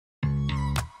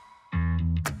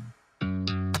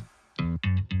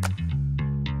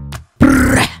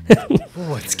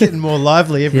Oh, it's getting more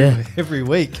lively every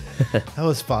week. That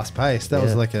was fast paced. That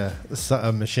was like a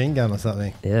machine gun or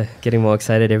something. Yeah, getting more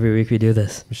excited every week we do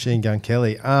this. Machine Gun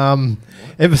Kelly.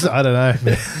 Episode, I don't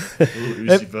know.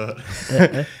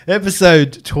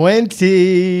 Episode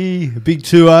 20, big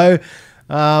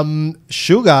 2-0.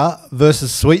 Sugar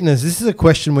versus sweeteners. This is a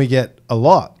question we get a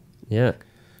lot. Yeah.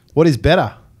 What is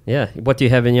better? Yeah. What do you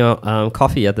have in your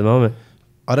coffee at the moment?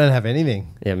 I don't have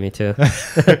anything. Yeah, me too.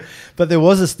 But there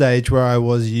was a stage where I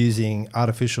was using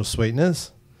artificial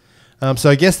sweeteners. So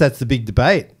I guess that's the big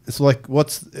debate. It's like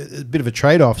what's a bit of a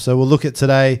trade-off. So we'll look at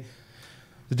today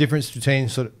the difference between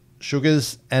sort of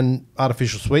sugars and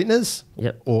artificial sweeteners.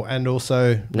 Yep. And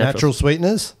also natural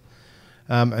sweeteners.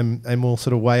 And we'll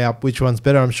sort of weigh up which one's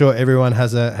better. I'm sure everyone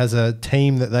has a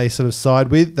team that they sort of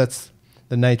side with. That's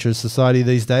the nature of society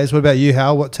these days. What about you,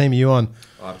 Hal? What team are you on?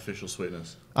 Artificial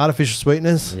sweeteners. Artificial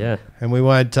sweeteners? Yeah. And we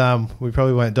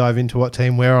probably won't dive into what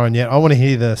team we're on yet. I want to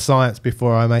hear the science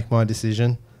before I make my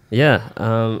decision. Yeah.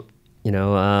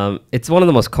 It's one of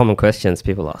the most common questions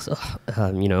people ask.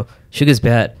 Sugar's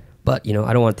bad, but, I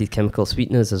don't want these chemical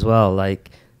sweeteners as well.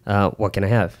 Like, what can I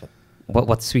have?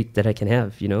 What's sweet that I can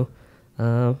have,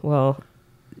 Well,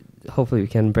 hopefully we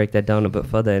can break that down a bit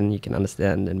further and you can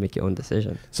understand and make your own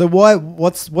decision. So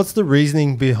what's the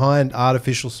reasoning behind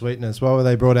artificial sweeteners? Why were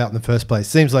they brought out in the first place?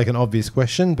 Seems like an obvious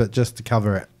question, but just to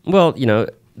cover it. Well,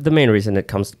 the main reason it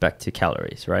comes back to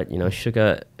calories, right?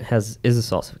 Sugar is a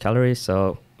source of calories.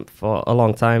 So for a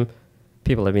long time,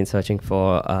 people have been searching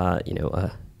for,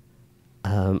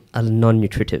 a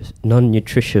nutritive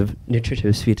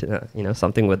sweetener,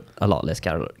 something with a lot less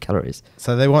calories.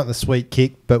 So they want the sweet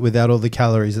kick, but without all the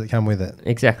calories that come with it.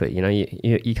 Exactly.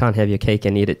 You can't have your cake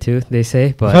and eat it too, they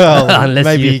say. But well, unless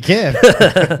maybe you can.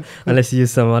 Unless you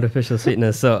use some artificial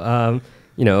sweetener. So,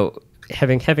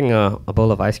 having a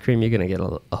bowl of ice cream, you're going to get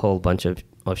a whole bunch of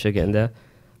sugar in there.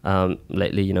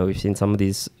 Lately, we've seen some of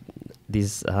these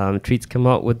treats come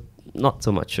out with not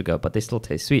so much sugar, but they still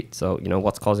taste sweet. So,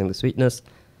 what's causing the sweetness?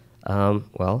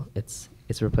 Well, it's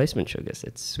replacement sugars.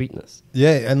 It's sweetness.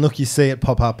 Yeah, and look, you see it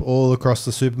pop up all across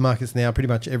the supermarkets now. Pretty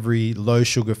much every low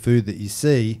sugar food that you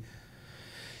see,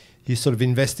 you sort of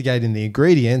investigate in the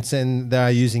ingredients and they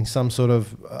are using some sort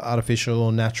of artificial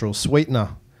or natural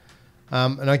sweetener.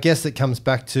 And I guess it comes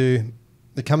back to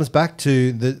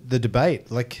the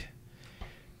debate. Like,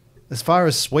 as far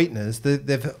as sweeteners,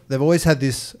 they've always had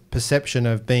this perception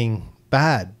of being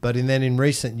bad, but then in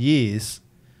recent years,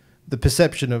 the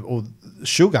perception of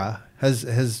sugar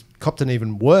has copped an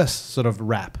even worse sort of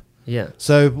rap. Yeah.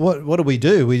 So what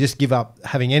do? We just give up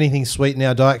having anything sweet in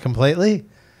our diet completely?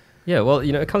 Yeah. Well,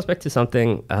 it comes back to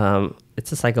something.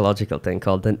 It's a psychological thing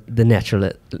called the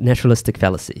naturalistic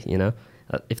fallacy.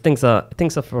 If things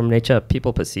are from nature,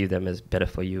 people perceive them as better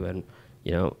for you, and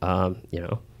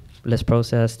less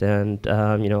processed and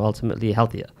ultimately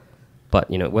healthier. But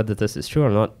whether this is true or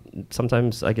not,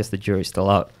 sometimes I guess the jury's still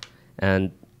out.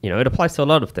 And it applies to a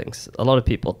lot of things. A lot of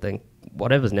people think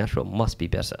whatever's natural must be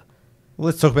better. Well,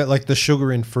 let's talk about like the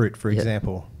sugar in fruit, for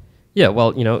example. Yeah,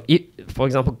 well, for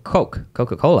example,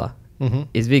 Coca-Cola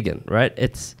is vegan, right?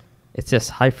 It's just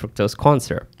high fructose corn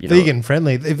syrup. Vegan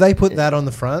friendly. If they put that on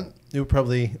the front, you'll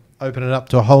probably open it up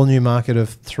to a whole new market of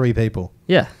 3 people.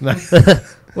 Yeah.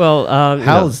 Well,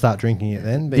 Hal would start drinking it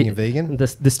then, being a vegan.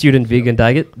 The student vegan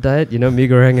diet, me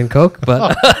goreng and Coke,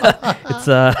 but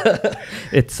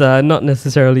it's not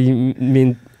necessarily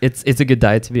mean it's a good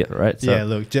diet to be on, right? So, yeah,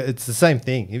 look, it's the same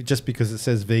thing. Just because it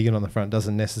says vegan on the front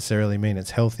doesn't necessarily mean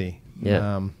it's healthy.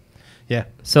 Yeah. Yeah.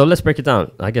 So let's break it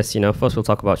down. I guess, first we'll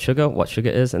talk about sugar, what sugar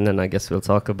is, and then I guess we'll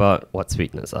talk about what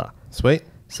sweeteners are. Sweet.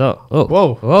 So,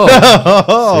 whoa.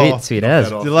 Sweet as.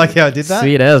 Do you like how I did that?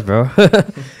 Sweet as, bro.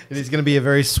 It is going to be a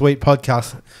very sweet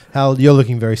podcast. Hal, you're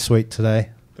looking very sweet today.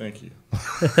 Thank you.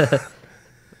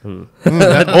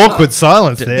 That awkward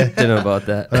silence there. Didn't know about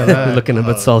that. You're looking a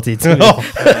bit salty too.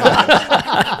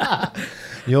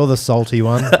 You're the salty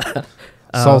one.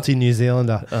 Salty New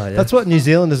Zealander. Yeah. That's what New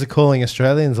Zealanders are calling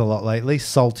Australians a lot lately.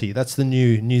 Salty. That's the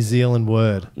new New Zealand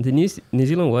word. The New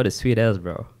Zealand word is sweet as,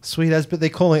 bro. Sweet as, but they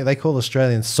call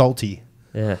Australians salty.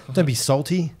 Yeah. Don't be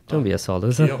salty. Don't be a salt,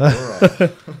 is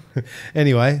it?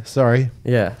 Anyway, sorry.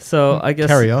 Yeah. So I guess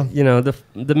carry on.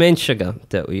 The main sugar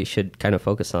that we should kind of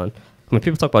focus on. When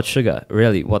people talk about sugar,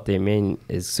 really what they mean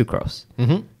is sucrose.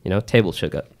 Table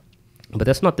sugar. But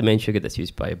that's not the main sugar that's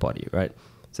used by your body, right?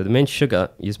 So the main sugar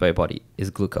used by your body is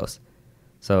glucose.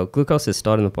 So glucose is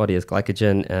stored in the body as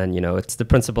glycogen, and it's the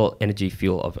principal energy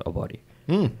fuel of our body.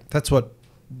 That's what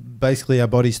basically our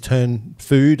bodies turn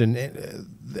food and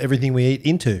everything we eat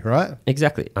into, right?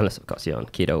 Exactly, unless of course you're on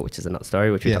keto, which is another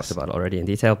story, which we talked about already in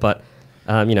detail. But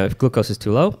If glucose is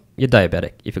too low, you're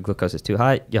diabetic. If your glucose is too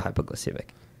high, you're hypoglycemic.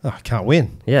 Oh, I can't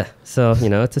win. Yeah, so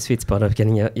it's a sweet spot of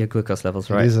getting your glucose levels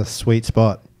right. It is a sweet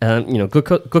spot.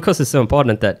 Glucose is so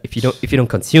important that if you don't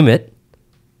consume it,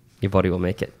 your body will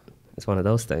make it. It's one of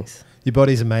those things. Your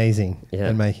body's amazing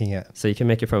at making it. So you can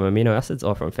make it from amino acids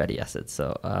or from fatty acids.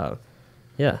 So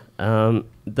then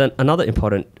another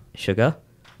important sugar,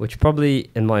 which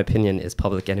probably in my opinion is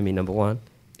public enemy number one,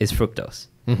 is fructose.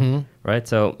 Mm-hmm. Right.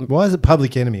 So why is it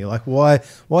public enemy? Like why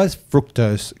is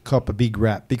fructose cop a big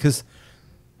rap? Because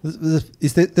there's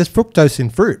fructose in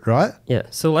fruit, right? Yeah.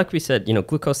 So like we said,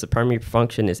 glucose, the primary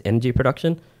function is energy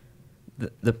production.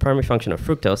 The primary function of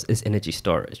fructose is energy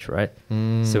storage, right?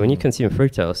 So when you consume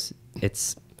fructose,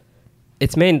 its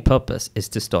main purpose is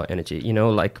to store energy.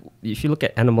 Like if you look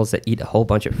at animals that eat a whole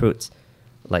bunch of fruits,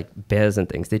 like bears and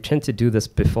things, they tend to do this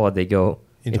before they go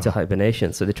into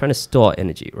hibernation. So they're trying to store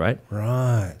energy, right?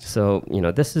 Right. So,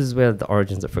 this is where the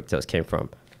origins of fructose came from.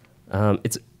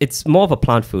 It's more of a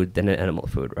plant food than an animal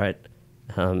food, right?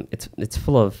 It's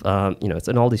full of, it's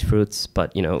in all these fruits,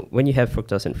 but, when you have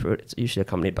fructose in fruit, it's usually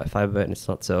accompanied by fiber, and it's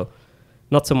not so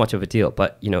much of a deal.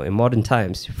 But, in modern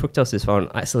times, fructose is found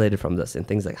isolated from this in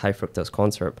things like high fructose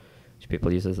corn syrup, which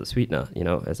people use as a sweetener,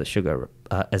 as a sugar,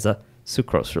 as a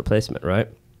sucrose replacement, right?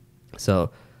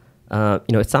 So,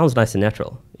 it sounds nice and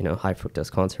natural, high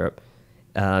fructose corn syrup.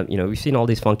 We've seen all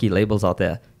these funky labels out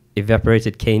there,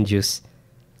 evaporated cane juice.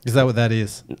 Is that what that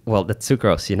is? Well, that's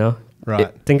sucrose,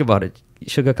 Right. Think about it.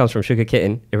 Sugar comes from sugar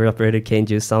cane. Evaporated cane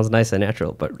juice sounds nice and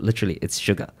natural, but literally it's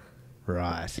sugar.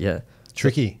 Right. Yeah.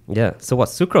 Tricky. So what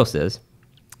sucrose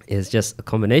is just a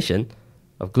combination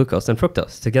of glucose and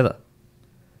fructose together.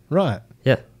 Right.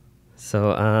 Yeah.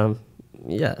 So,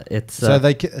 it's...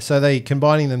 So they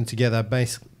combining them together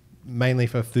mainly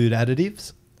for food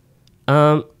additives?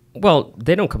 Well,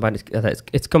 they don't combine it together.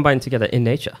 It's combined together in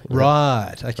nature.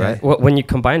 Right. Okay. Right? Well, when you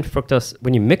combine fructose,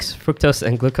 when you mix fructose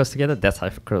and glucose together, that's high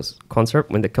fructose corn syrup.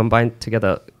 When they combine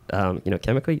together,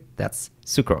 chemically, that's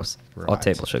sucrose or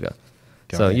table sugar.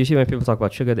 Usually when people talk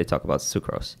about sugar, they talk about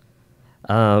sucrose.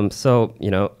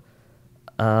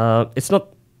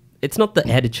 It's not the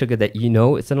added sugar that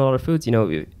it's in a lot of foods.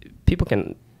 People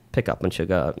can pick up on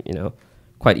sugar,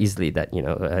 quite easily. That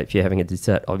if you're having a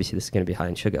dessert, obviously this is going to be high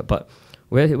in sugar, but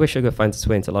where sugar finds its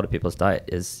way into a lot of people's diet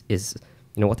is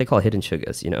what they call hidden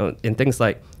sugars. In things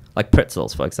like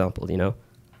pretzels, for example.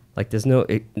 Like there's no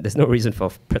reason for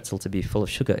pretzel to be full of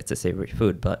sugar. It's a savory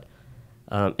food, but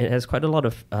it has quite a lot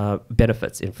of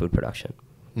benefits in food production.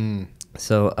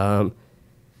 So I'll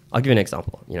give you an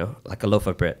example. Like a loaf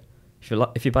of bread.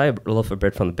 If you buy a loaf of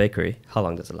bread from the bakery, how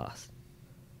long does it last?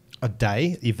 A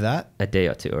day, if that? A day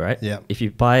or two, right? Yeah. If you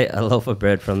buy a loaf of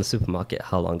bread from the supermarket,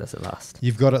 how long does it last?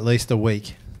 You've got at least a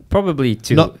week. Probably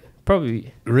two.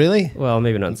 Probably. Really? Well,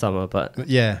 maybe not in summer, but...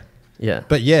 Yeah. Yeah.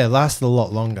 But yeah, it lasts a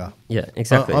lot longer. Yeah,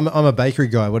 exactly. I'm a bakery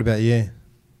guy. What about you?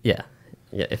 Yeah.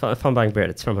 Yeah, if I'm buying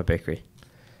bread, it's from a bakery.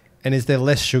 And is there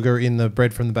less sugar in the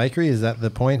bread from the bakery? Is that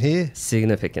the point here?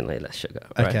 Significantly less sugar.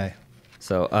 Right? Okay.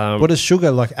 So, what does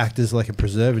sugar act as like a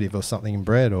preservative or something in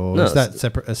bread, or is that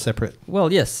separate?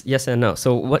 Well, yes and no.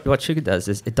 So what sugar does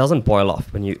is it doesn't boil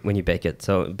off when you bake it.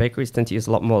 So bakeries tend to use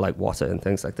a lot more like water and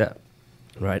things like that,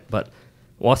 right? But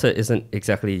water isn't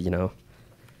exactly isn't going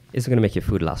to make your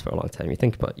food last for a long time. You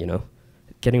think about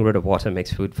getting rid of water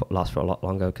makes food last for a lot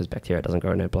longer because bacteria doesn't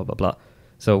grow in it. Blah blah blah.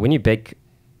 So when you bake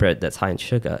bread that's high in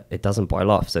sugar, it doesn't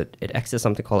boil off. So it acts as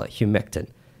something called a humectant.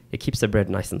 It keeps the bread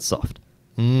nice and soft.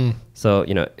 So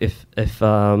if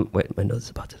wait, my nose is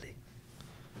about to leak.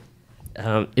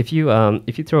 If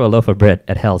you throw a loaf of bread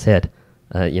at Hal's head,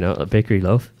 a bakery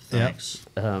loaf. Thanks.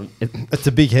 It's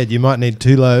a big head. You might need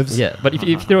 2 loaves. Yeah, but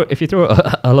if you throw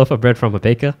a loaf of bread from a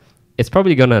baker, it's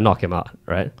probably gonna knock him out,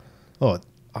 right? Oh,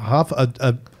 half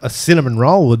a cinnamon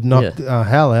roll would knock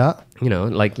Hal out.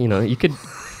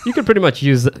 You could pretty much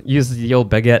use the old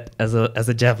baguette as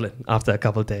a javelin after a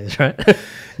couple of days, right?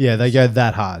 Yeah, they go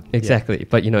that hard. Exactly. Yeah.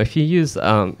 But if you use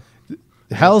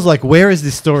Hal's like, where is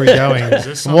this story going?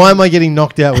 Why am I getting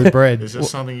knocked out with bread? Is this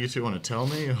something you two want to tell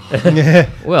me? Yeah.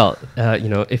 Well,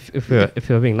 if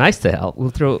we're being nice to Hal, we'll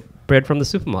throw bread from the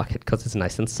supermarket because it's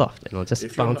nice and soft and it'll just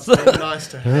bounce. If you're not being nice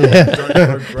to Hal, don't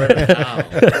throw bread at Hal.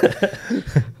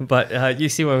 But you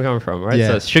see where I'm coming from, right?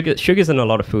 Yeah. So sugar's in a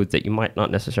lot of foods that you might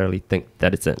not necessarily think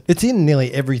that it's in. It's in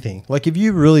nearly everything. Like if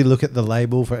you really look at the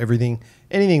label for everything,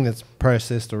 anything that's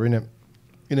processed or in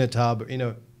a tub, in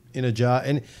a jar,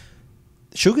 and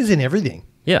sugar's in everything.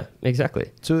 Yeah,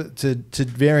 exactly. To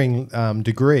varying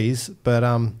degrees,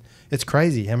 but it's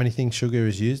crazy how many things sugar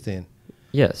is used in.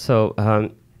 Yeah, so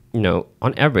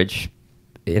on average,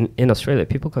 in Australia,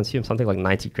 people consume something like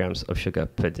 90 grams of sugar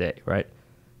per day, right?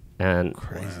 And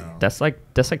that's like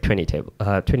 20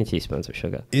 teaspoons of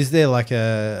sugar. Is there like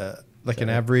an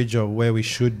average or where we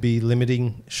should be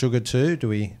limiting sugar to? Do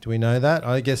we know that?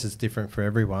 I guess it's different for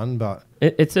everyone, but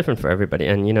It's different for everybody,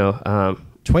 and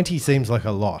 20 seems like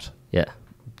a lot. yeah,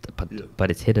 but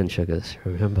it's hidden sugars.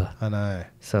 Remember. I know.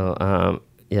 So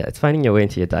it's finding your way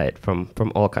into your diet from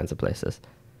all kinds of places,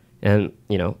 and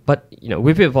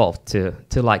we've evolved to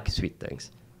like sweet things,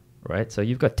 right? So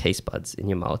you've got taste buds in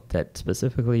your mouth that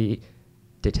specifically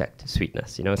detect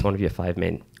sweetness. It's one of your 5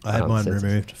 main. I had mine senses.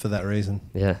 removed for that reason.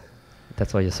 Yeah,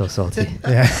 that's why you're so salty.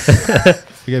 Yeah.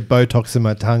 I get Botox in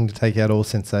my tongue to take out all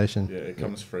sensation. Yeah, it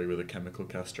comes free with a chemical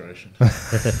castration.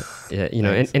 Yeah,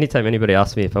 anytime anybody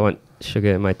asks me if I want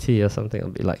sugar in my tea or something, I'll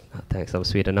be like, "Oh, thanks, I'm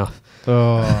sweet enough."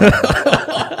 Oh,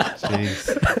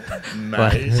 jeez.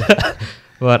 Mate.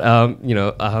 But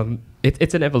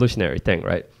it's an evolutionary thing,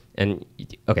 right? And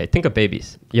okay, think of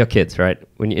babies, your kids, right?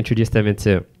 When you introduce them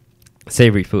into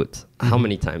savory foods, how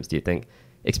many times do you think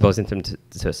exposing them to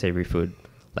a savory food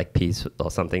like peas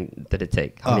or something did it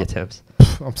take? How many attempts?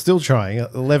 I'm still trying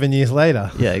 11 years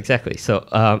later. Yeah, exactly. So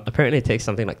apparently it takes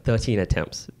something like 13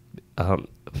 attempts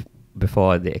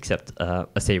before they accept a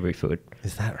savory food.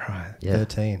 Is that right? Yeah.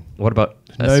 13. What about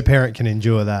No parent can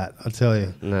endure that, I'll tell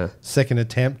you. No. Second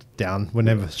attempt, down. We're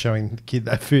never showing the kid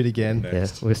that food again. No. Yeah,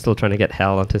 we're still trying to get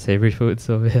Hal onto savory foods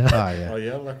over here. Oh, yeah. Oh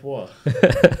yeah, like what?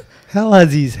 Hal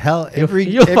has his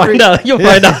You'll find out. You'll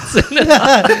find out soon.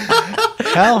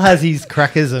 Hal has his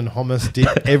crackers and hummus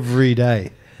dip every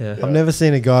day. Yeah. I've never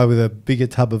seen a guy with a bigger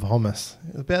tub of hummus.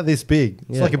 It's about this big.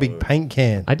 It's Yeah. like a big paint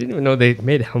can. I didn't even know they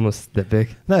made hummus that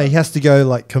big. No, he has to go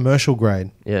like commercial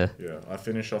grade. Yeah, Yeah, I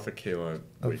finish off a kilo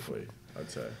weekly, I'd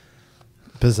say.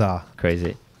 Bizarre.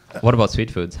 crazy. What about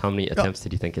sweet foods? How many attempts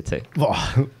did you think it'd take?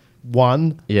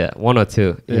 One. Yeah, 1 or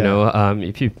 2. Yeah.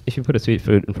 If you put a sweet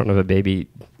food in front of a baby,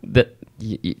 that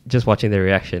just watching their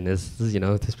reaction is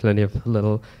there's plenty of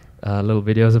little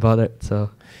videos about it. So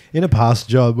In a past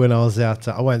job, when I was out,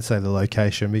 I won't say the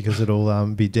location because it'll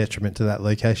be detriment to that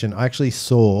location. I actually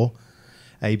saw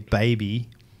a baby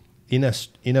in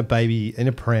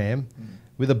a pram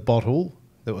with a bottle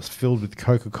that was filled with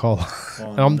Coca-Cola. Oh,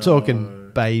 And I'm no.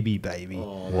 talking baby.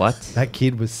 Oh, what? That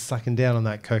kid was sucking down on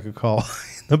that Coca-Cola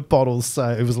in the bottle, so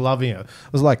it was loving it. It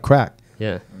was like crack.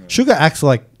 Yeah. Sugar acts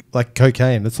like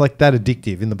cocaine. It's like that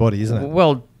addictive in the body, isn't it?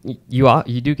 Well,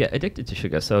 you do get addicted to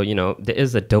sugar. So there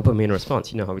is a dopamine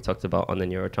response. You know how we talked about on the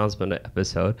neurotransmitter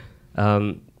episode.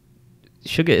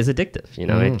 Sugar is addictive.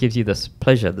 It gives you this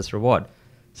pleasure, this reward.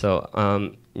 So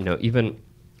even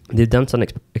they've done some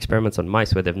experiments on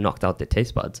mice where they've knocked out their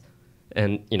taste buds,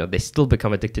 and they still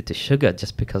become addicted to sugar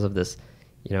just because of this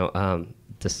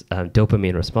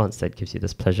dopamine response that gives you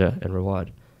this pleasure and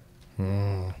reward.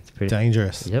 It's pretty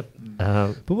Dangerous. Yep.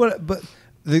 But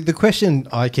the question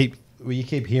you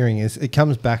keep hearing is, it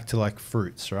comes back to like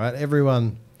fruits, right?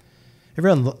 Everyone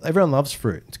loves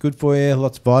fruit. It's good for you.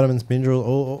 Lots of vitamins, minerals,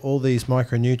 all these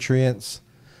micronutrients.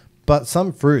 But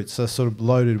some fruits are sort of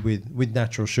loaded with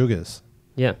natural sugars.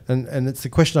 Yeah. And it's the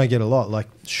question I get a lot, like,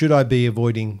 should I be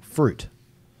avoiding fruit?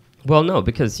 Well, no,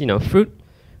 because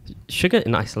sugar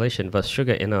in isolation versus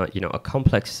sugar in a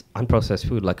complex unprocessed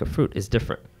food like a fruit is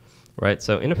different, right?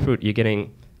 So in a fruit, you're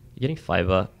getting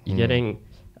fiber, you're getting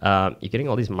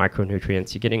all these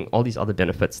micronutrients, you're getting all these other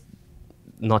benefits,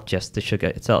 not just the sugar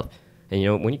itself. And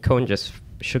when you co-ingest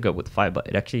sugar with fiber,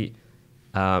 it actually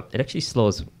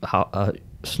slows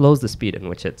the speed in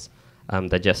which it's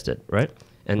digested, right?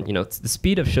 And the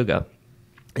speed of sugar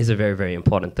is a very, very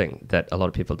important thing that a lot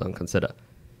of people don't consider.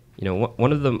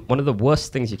 One of the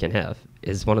worst things you can have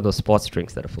is one of those sports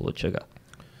drinks that are full of sugar.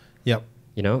 Yep.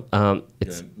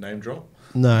 It's Name drop?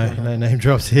 No name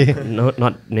drops here. no,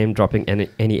 not name dropping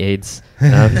any AIDS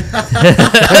on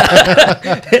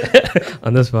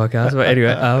this podcast. But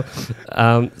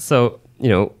anyway, so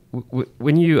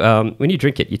when you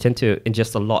drink it, you tend to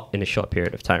ingest a lot in a short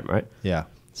period of time, right? Yeah.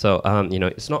 So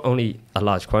it's not only a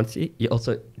large quantity, you're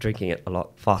also drinking it a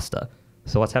lot faster.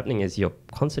 So what's happening is your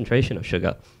concentration of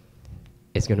sugar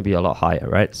is going to be a lot higher,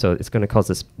 right? So it's going to cause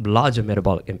this larger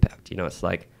metabolic impact. It's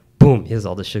like, boom, here's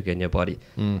all the sugar in your body.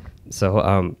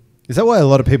 So is that why a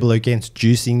lot of people are against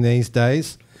juicing these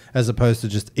days, as opposed to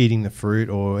just eating the fruit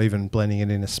or even blending it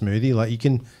in a smoothie? Like you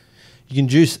can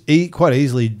quite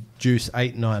easily juice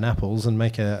 8-9 apples and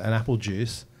make an apple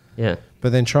juice. yeah.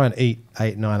 But then try and eat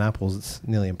 8-9 apples, it's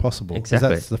nearly impossible. 'Cause Exactly.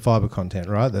 that's the fiber content,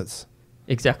 right? That's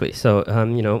Exactly. So,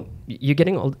 if you're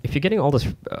getting all this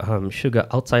sugar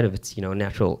outside of its,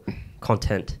 natural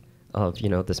content of,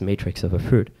 this matrix of a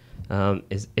fruit,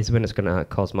 is when it's going to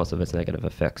cause most of its negative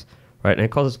effects, right? And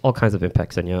it causes all kinds of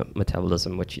impacts on your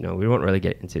metabolism, which, you know, we won't really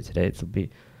get into today. It'll be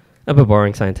a bit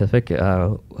boring scientific.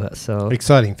 So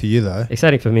Exciting for you, though.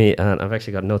 exciting for me. And I've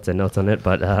actually got notes on it,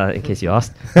 but in case you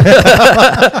asked.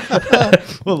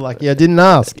 Well, lucky I didn't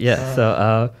ask. Yeah.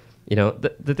 So, you know,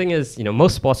 the thing is, you know,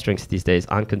 most sports drinks these days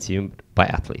aren't consumed by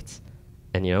athletes.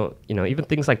 And, you know, even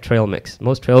things like trail mix.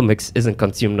 Most trail mix isn't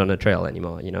consumed on a trail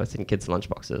anymore. You know, it's in kids'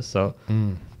 lunchboxes. So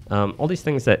all these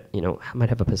things that, you know, might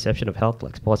have a perception of health,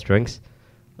 like sports drinks.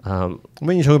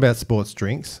 When you talk about sports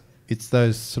drinks, it's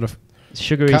those sort of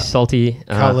Sugary, salty,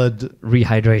 coloured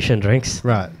rehydration drinks.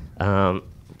 right.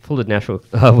 Full of natural,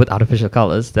 with artificial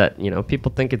colors that, you know,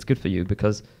 people think it's good for you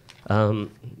because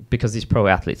these pro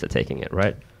athletes are taking it,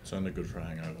 right? It's only good for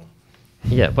hangover.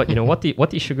 Yeah, but you know what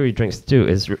these sugary drinks do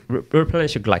is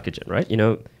replenish your glycogen, right? You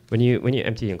know, when you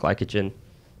empty your glycogen,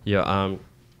 your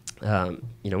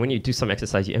you know, when you do some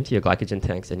exercise, you empty your glycogen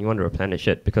tanks and you want to replenish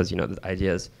it because, you know, the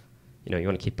idea is, you know, you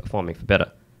want to keep performing for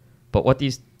better. But what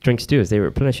these drinks do is they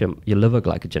replenish your liver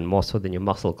glycogen more so than your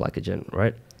muscle glycogen,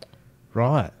 right?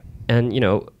 Right. And, you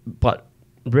know, but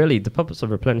really the purpose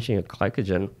of replenishing your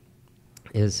glycogen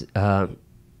is,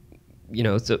 you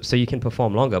know, so you can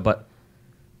perform longer. But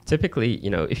typically, you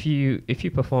know, if you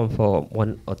perform for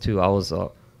 1 or 2 hours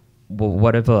or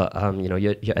whatever, you know,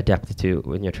 you're adapted to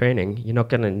when you're training, you're not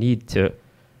going to need to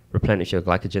replenish your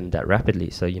glycogen that rapidly.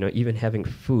 So, you know, even having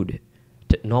food,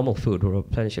 normal food will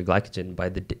replenish your glycogen by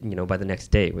the next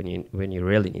day when you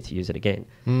really need to use it again.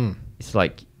 It's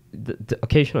like the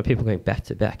occasion of people going back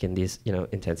to back in these, you know,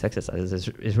 intense exercises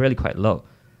is really quite low.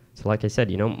 So like I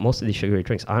said, you know, most of these sugary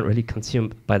drinks aren't really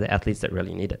consumed by the athletes that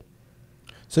really need it.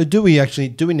 So do we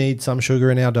need some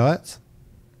sugar in our diets?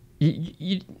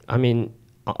 I mean,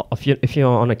 if you're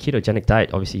on a ketogenic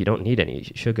diet, obviously you don't need any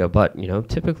sugar, but, you know,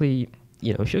 typically,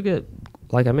 you know, sugar,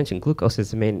 like I mentioned, glucose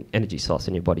is the main energy source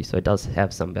in your body, so it does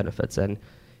have some benefits. And,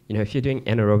 you know, if you're doing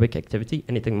anaerobic activity,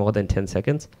 anything more than 10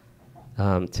 seconds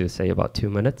to say about 2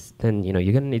 minutes, then, you know,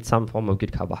 you're going to need some form of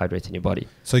good carbohydrates in your body.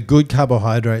 So good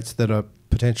carbohydrates that are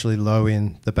potentially low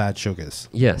in the bad sugars.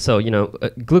 Yeah, so, you know,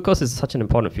 glucose is such an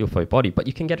important fuel for your body, but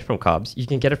you can get it from carbs, you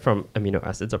can get it from amino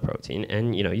acids or protein,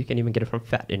 and, you know, you can even get it from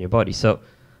fat in your body. So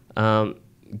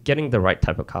getting the right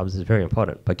type of carbs is very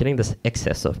important, but getting this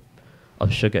excess of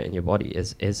sugar in your body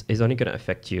is only going to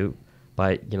affect you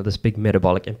by, you know, this big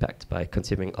metabolic impact by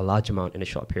consuming a large amount in a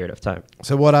short period of time.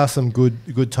 So what are some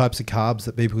good types of carbs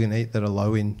that people can eat that are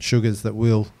low in sugars that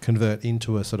will convert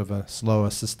into a sort of a slower,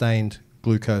 sustained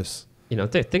glucose? You know,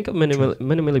 think of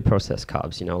minimally processed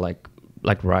carbs, you know, like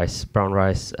rice, brown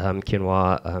rice,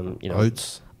 quinoa, you know,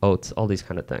 oats, all these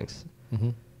kind of things.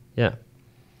 Mm-hmm. Yeah.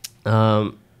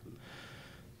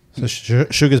 So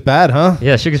sugar's bad, huh?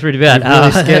 Yeah, sugar's pretty bad. You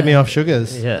really scared me off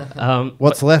sugars. Yeah.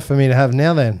 What's left for me to have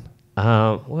now then?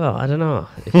 Well, I don't know.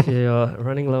 If you're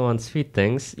running low on sweet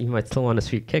things, you might still want a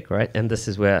sweet kick, right? And this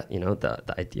is where, you know, the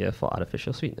idea for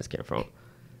artificial sweetness came from.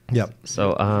 Yep.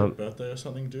 So, your birthday or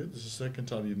something, dude? This is the second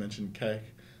time you mentioned cake.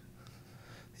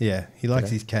 Yeah, he likes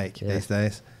his cake these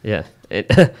days. Yeah.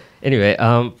 Anyway,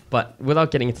 but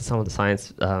without getting into some of the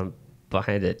science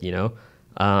behind it, you know,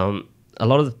 a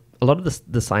lot of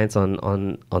the science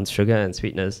on sugar and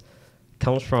sweeteners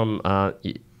comes from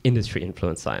industry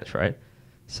influenced science, right?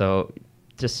 So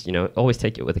just, you know, always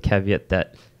take it with a caveat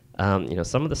that, you know,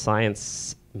 some of the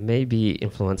science may be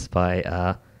influenced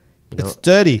by, you know, it's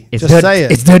dirty. It's Just say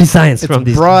it. It's dirty science from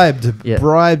these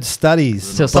bribed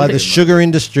studies by the sugar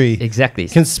industry. Exactly.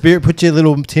 Put your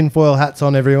little tinfoil hats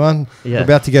on, everyone. Yeah. We're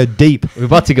about to go deep. We're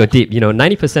about to go deep. You know,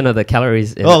 90% of the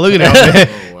calories. Look at it.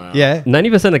 Oh, wow. Yeah.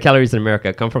 90% of the calories in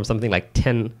America come from something like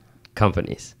 10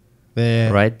 companies. Yeah.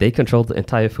 Right? They control the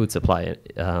entire food supply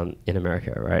in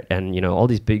America, right? And, you know, all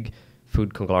these big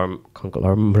food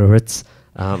conglomerates.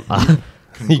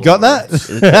 You got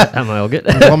that? Am I all good?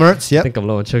 Conglomerates, yep. I think I'm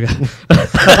low on sugar.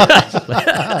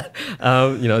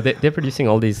 You know, they're producing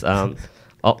all these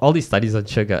studies on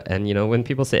sugar. And, you know, when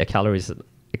people say a calorie is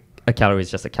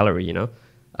just a calorie, you know,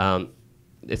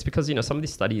 it's because, you know, some of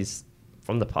these studies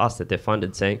from the past that they're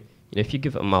funded saying, you know, if you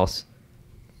give a mouse,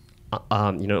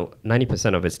 you know,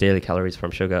 90% of its daily calories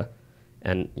from sugar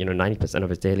and, you know, 90%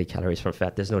 of its daily calories from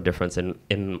fat, there's no difference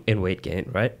in weight gain,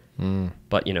 right?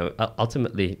 But, you know,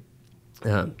 ultimately,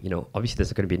 you know, obviously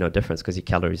there's going to be no difference because your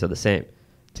calories are the same.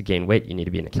 To gain weight, you need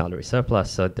to be in a calorie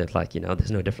surplus. So that, like, you know, there's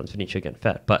no difference between sugar and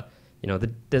fat. But, you know,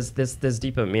 there's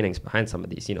deeper meanings behind some of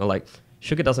these. You know, like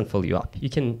sugar doesn't fill you up. You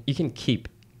can keep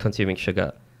consuming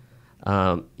sugar.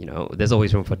 You know, there's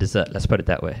always room for dessert. Let's put it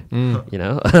that way. You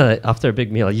know, after a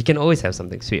big meal, you can always have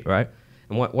something sweet, right?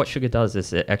 And what sugar does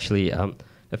is it actually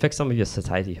affects some of your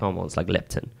satiety hormones like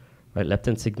leptin, right?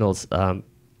 Leptin signals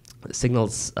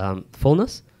signals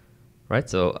fullness, right?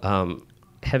 So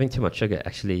having too much sugar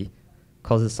actually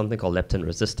causes something called leptin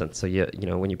resistance. So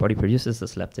when your body produces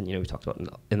this leptin, we talked about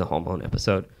in the hormone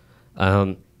episode,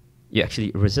 you're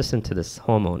actually resistant to this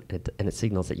hormone, and it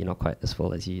signals that you're not quite as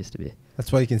full as you used to be.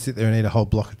 That's why you can sit there and eat a whole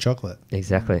block of chocolate.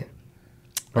 Exactly.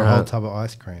 Or a whole tub of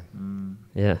ice cream.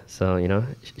 Yeah, so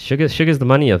sugar's the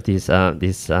money of these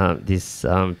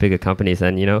bigger companies,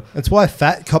 and That's why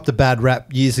fat copped a bad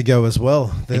rap years ago as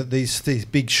well. These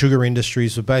big sugar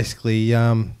industries were basically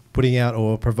putting out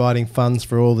or providing funds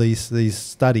for all these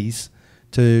studies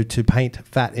to paint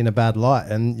fat in a bad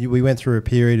light, and we went through a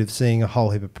period of seeing a whole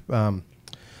heap of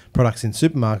products in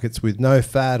supermarkets with no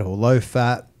fat or low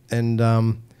fat, and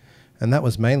that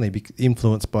was mainly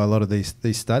influenced by a lot of these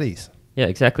studies. Yeah,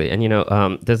 exactly. And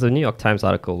there's a New York Times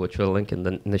article which we'll link in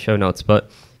the show notes. But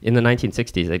in the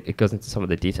 1960s, it goes into some of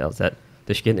the details that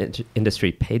the sugar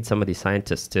industry paid some of these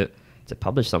scientists to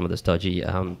publish some of this dodgy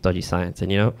science.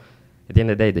 And at the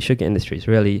end of the day, the sugar industry is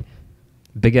really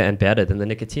bigger and better than the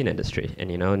nicotine industry. And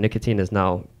nicotine is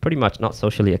now pretty much not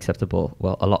socially acceptable.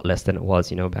 Well, a lot less than it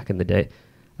was back in the day.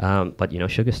 But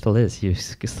sugar still is. You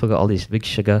still got all these big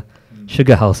sugar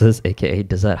houses, aka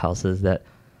dessert houses, that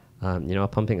are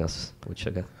pumping us with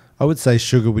sugar. I would say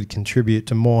sugar would contribute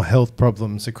to more health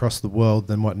problems across the world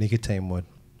than what nicotine would.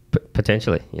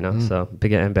 Potentially, so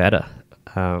bigger and better.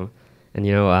 I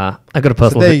got a personal...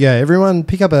 So there you go. Everyone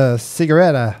pick up a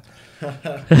cigarette.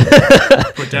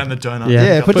 Put down the donut.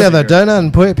 Yeah, put down the donut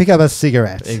and pick up a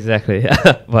cigarette. Exactly.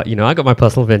 But, I got my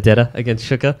personal vendetta against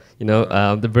sugar.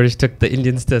 The British took the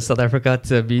Indians to South Africa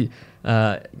to be,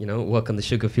 work on the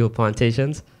sugar field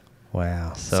plantations.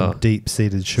 Wow. So some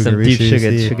deep-seated sugar some issues deep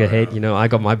here. sugar hate. I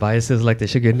got my biases like the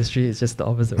sugar industry. It's just the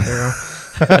opposite way around.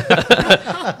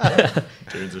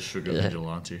 Dhiren's a sugar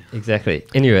vigilante. Exactly.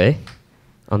 Anyway,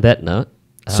 on that note,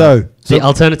 so the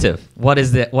alternative. What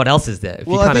is there? What else is there if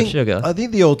you can't have sugar? I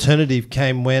think the alternative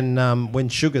came when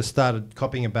sugar started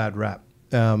copping a bad rap.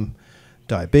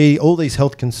 Diabetes, all these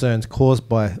health concerns caused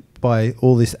by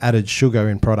all this added sugar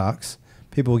in products.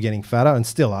 People were getting fatter and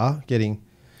still are getting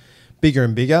bigger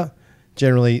and bigger.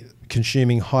 Generally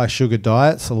consuming high sugar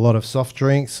diets, a lot of soft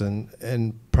drinks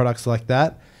and products like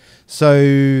that. So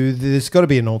there's got to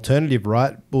be an alternative,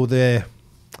 right? Well, there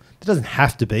doesn't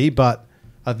have to be, but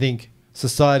I think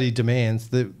society demands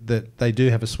that they do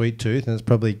have a sweet tooth, and it's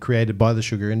probably created by the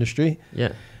sugar industry.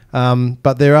 Yeah.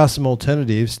 But there are some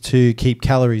alternatives to keep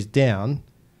calories down.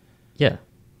 Yeah.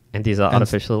 And these are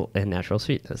artificial and natural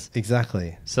sweeteners.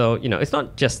 Exactly. So, it's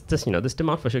not just this, this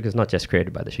demand for sugar is not just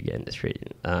created by the sugar industry.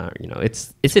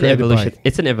 It's an evolution.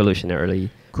 It's an evolutionarily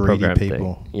programmed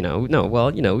people.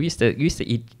 thing. We used to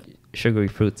eat sugary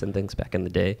fruits and things back in the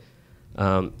day.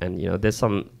 There's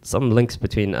some links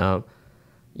between,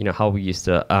 how we used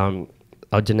to,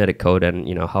 our genetic code and,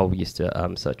 how we used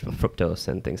to search for fructose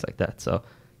and things like that. So,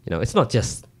 it's not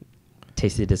just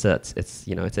tasty desserts. It's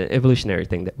it's an evolutionary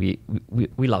thing that we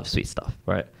love sweet stuff,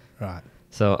 right? Right.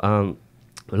 So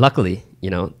luckily,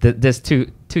 there's two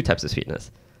types of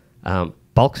sweeteners,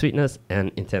 bulk sweeteners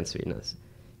and intense sweeteners.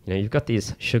 You've got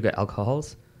these sugar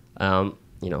alcohols, xylitol,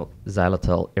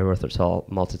 erythritol,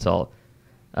 maltitol.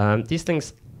 These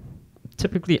things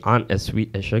typically aren't as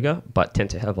sweet as sugar, but tend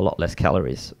to have a lot less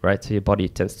calories, right? So your body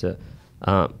tends to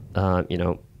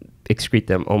excrete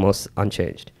them almost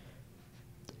unchanged.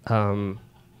 And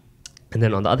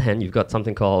then on the other hand, you've got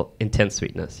something called intense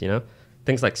sweetness,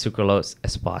 things like sucralose,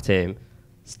 aspartame,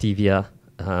 stevia,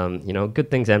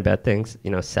 good things and bad things,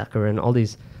 saccharin,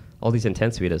 all these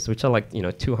intense sweeteners, which are like,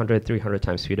 200, 300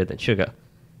 times sweeter than sugar.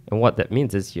 And what that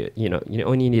means is you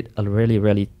only need a really,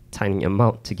 really tiny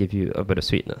amount to give you a bit of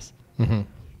sweetness. Mm-hmm.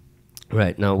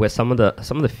 Right. Now, where some of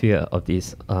the fear of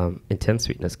these intense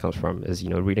sweetness comes from is,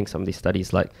 reading some of these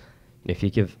studies, like if you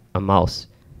give a mouse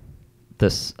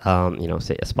this,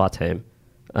 say aspartame,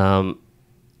 and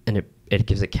it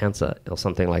gives it cancer or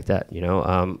something like that.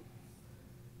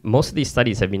 Most of these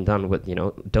studies have been done with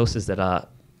doses that are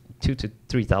 2,000 to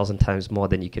 3,000 times more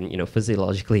than you can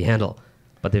physiologically handle.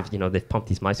 But they've pumped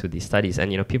these mice with these studies,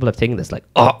 and people have taken this like,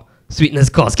 oh, sweetness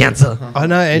cause cancer. I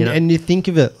know, and you think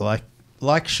of it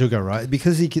like sugar, right?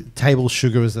 Because table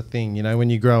sugar was a thing. When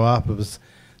you grow up, it was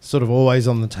sort of always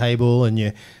on the table, and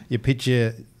you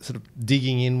picture sort of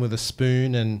digging in with a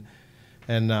spoon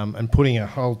and putting a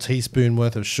whole teaspoon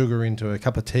worth of sugar into a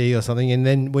cup of tea or something. And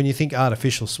then when you think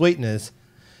artificial sweeteners,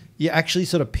 you actually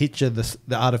sort of picture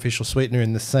the artificial sweetener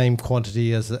in the same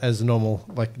quantity as normal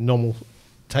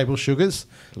table sugars.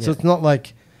 Yeah. So it's not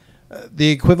like the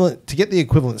equivalent, to get the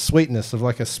equivalent sweetness of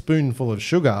like a spoonful of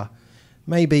sugar,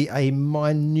 maybe a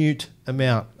minute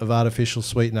amount of artificial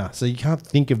sweetener. So you can't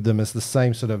think of them as the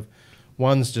same sort of,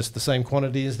 one's just the same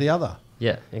quantity as the other.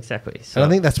 Yeah, exactly. So And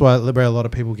I think that's why a lot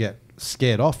of people get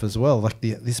scared off as well. Like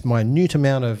this minute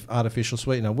amount of artificial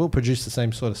sweetener will produce the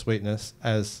same sort of sweetness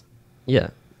as... Yeah,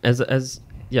 so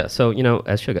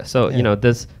as sugar. So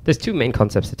there's two main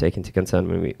concepts to take into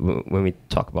concern when we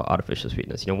talk about artificial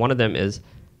sweetness. One of them is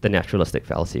the naturalistic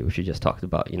fallacy, which you just talked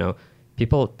about.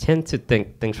 People tend to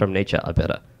think things from nature are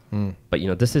better,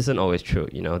 but this isn't always true.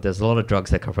 There's a lot of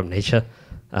drugs that come from nature.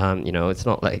 It's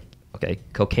not like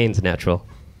cocaine's natural.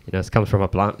 It comes from a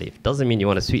plant leaf. Doesn't mean you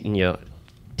want to sweeten your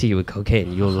tea with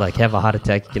cocaine. You'll have a heart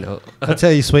attack. That's how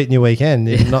you sweeten your weekend.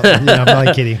 Not, I'm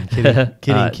not kidding,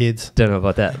 kids. Don't know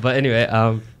about that, but anyway,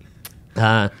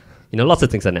 lots of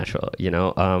things are natural.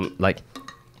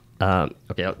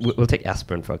 We'll take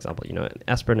aspirin for example.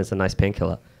 Aspirin is a nice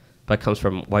painkiller, but it comes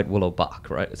from white willow bark,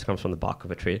 right? It comes from the bark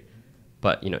of a tree.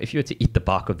 But if you were to eat the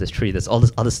bark of this tree, there's all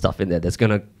this other stuff in there that's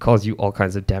gonna cause you all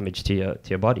kinds of damage to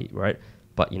your body, right?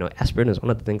 But aspirin is one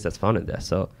of the things that's found in there.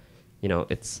 So,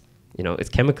 it's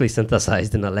chemically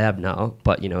synthesized in the lab now,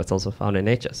 but it's also found in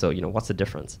nature. So what's the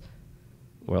difference?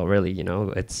 Well, really,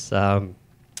 it's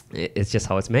just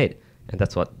how it's made, and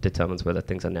that's what determines whether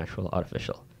things are natural or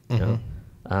artificial.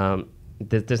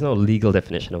 There's no legal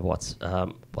definition of what's a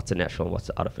natural and what's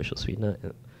an artificial sweetener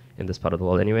in this part of the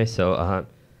world, anyway. So,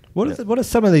 what are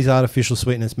some of these artificial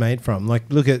sweeteners made from? Like,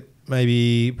 look at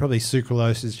probably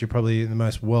sucralose is probably the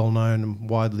most well-known and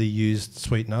widely used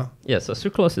sweetener. Yeah, so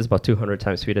sucralose is about 200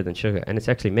 times sweeter than sugar, and it's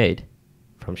actually made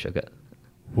from sugar.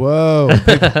 Whoa.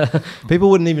 People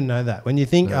wouldn't even know that. When you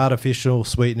think artificial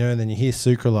sweetener and then you hear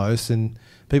sucralose, and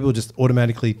people just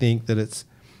automatically think that it's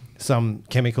some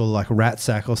chemical like rat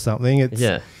sack or something.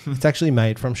 It's actually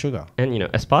made from sugar. And,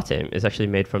 aspartame is actually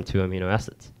made from 2 amino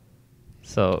acids.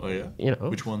 So,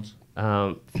 which ones?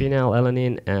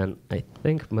 Phenylalanine and I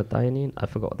think methionine. I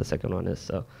forgot what the second one is.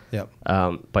 So,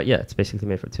 but yeah, it's basically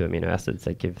made from 2 amino acids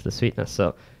that give the sweetness.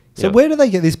 So where do they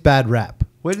get this bad rap?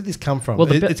 Where did this come from?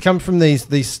 Well, it's come from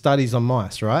these studies on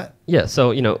mice, right? Yeah.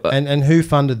 So and who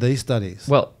funded these studies?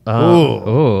 Well,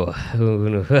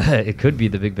 it could be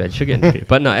the big bad sugar industry,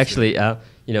 but no, actually,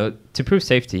 to prove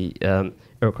safety, it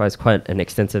requires quite an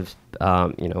extensive,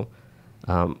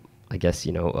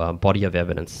 body of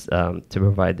evidence to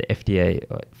provide the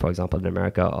FDA, for example, in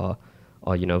America, or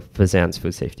for ZAN's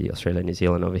Food Safety, Australia, New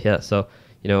Zealand over here. So,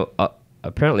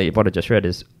 apparently what I just read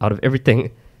is out of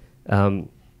everything,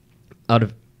 out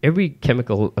of every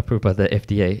chemical approved by the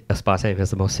FDA, aspartame has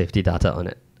the most safety data on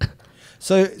it.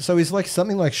 So it's like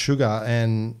something like sugar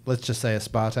and let's just say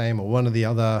aspartame or one of the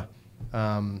other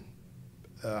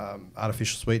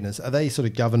artificial sweeteners. Are they sort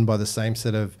of governed by the same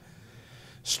set of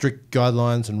strict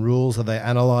guidelines and rules? Are they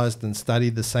analyzed and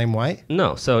studied the same way?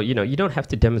 No. So, you don't have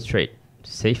to demonstrate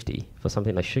safety for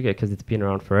something like sugar because it's been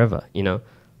around forever,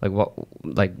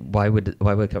 why would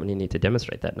a company need to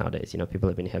demonstrate that nowadays? People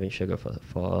have been having sugar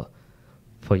for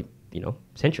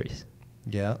centuries.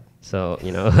 Yeah. So,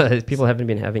 people haven't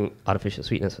been having artificial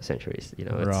sweeteners for centuries,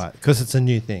 Right, because it's a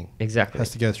new thing. Exactly. It has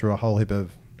to go through a whole heap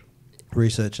of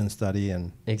research and study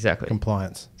and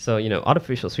compliance. So,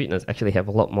 artificial sweeteners actually have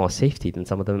a lot more safety than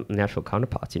some of the natural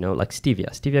counterparts, like stevia.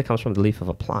 Stevia comes from the leaf of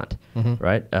a plant,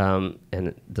 right?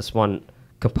 And this one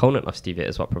component of stevia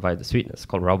is what provides the sweetness,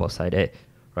 called riboside A,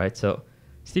 right? So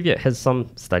stevia has some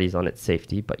studies on its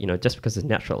safety, but, just because it's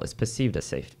natural, it's perceived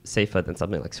as safer than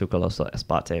something like sucralose or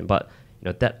aspartame. But,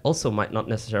 that also might not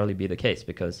necessarily be the case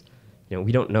because,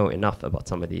 we don't know enough about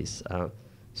some of these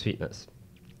sweeteners.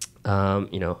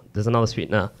 There's another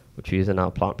sweetener which we use in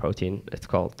our plant protein. It's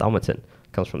called dalmatin.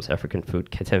 It comes from South African food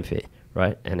katemfe,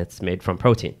 right? And it's made from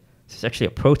protein. So it's actually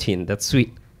a protein that's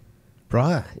sweet.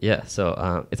 Right. Yeah.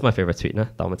 So it's my favorite sweetener,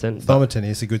 dalmatin. Dalmatin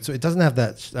is a good. It doesn't have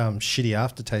that shitty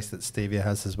aftertaste that stevia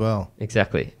has as well.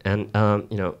 Exactly. And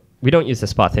we don't use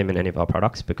aspartame in any of our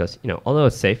products because although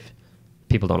it's safe,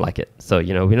 people don't like it. So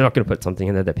we're not going to put something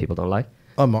in there that people don't like.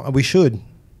 We should.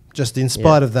 Just in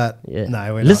spite of that,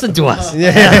 no, we're Listen not. to us.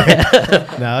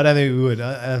 No, I don't think we would.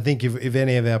 I think if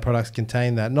any of our products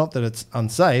contain that, not that it's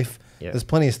unsafe, there's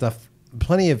plenty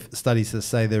of studies that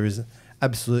say there is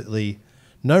absolutely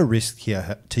no risk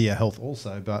here to your health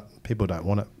also, but people don't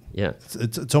want it. Yeah.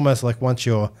 It's almost like once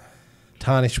you're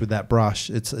tarnished with that brush,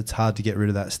 it's hard to get rid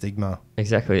of that stigma.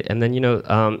 Exactly. And then,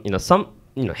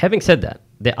 having said that,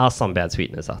 there are some bad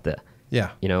sweeteners out there.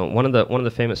 Yeah. One of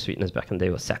the famous sweeteners back in the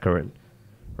day was saccharin.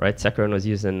 Right, saccharin was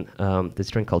used in this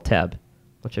drink called Tab.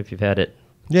 Not sure if you've had it.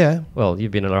 Yeah. Well,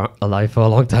 you've been alive for a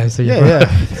long time, so you've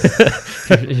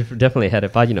definitely had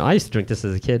it. But I used to drink this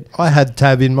as a kid. I had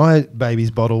Tab in my baby's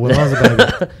bottle when I was a baby.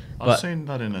 I've seen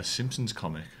that in a Simpsons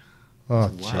comic. Oh,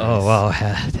 Wow. Oh wow,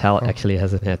 Hal actually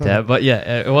hasn't had that, but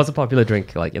yeah, it was a popular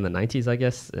drink like in the 90s, I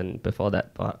guess, and before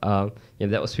that. But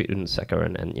that was sweetened with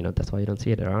saccharin, and that's why you don't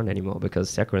see it around anymore, because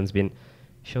saccharin's been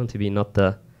shown to be not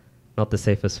the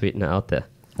safest sweetener out there.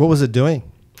 What was it doing?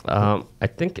 I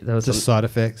think there was Just side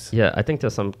effects. Yeah, I think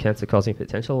there's some cancer-causing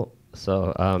potential.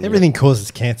 So Everything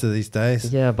causes cancer these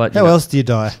days. Yeah, but how else do you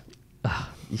die?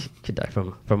 You could die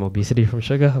from obesity from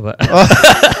sugar, but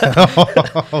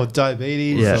Oh,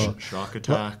 diabetes. Yeah. Or, Shark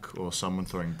attack, or someone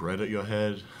throwing bread at your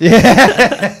head.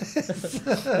 yeah.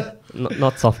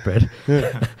 not soft bread.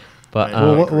 But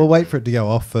We'll wait for it to go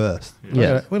off first.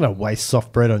 Yeah. We're going to waste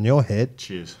soft bread on your head.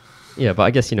 Cheers. yeah, but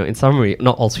I guess in summary,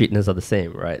 not all sweeteners are the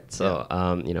same, right? So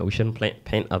we shouldn't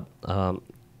paint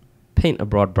a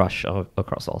broad brush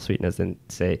across all sweeteners and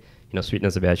say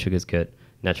sweeteners are bad, sugar's good,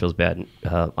 natural's bad,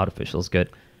 artificial's good.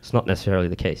 It's not necessarily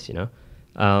the case,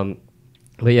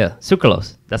 But yeah,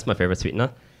 sucralose, that's my favorite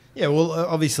sweetener. Yeah, well,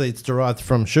 obviously it's derived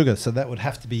from sugar, so that would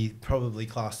have to be probably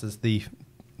classed as the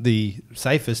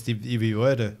safest if you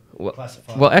were to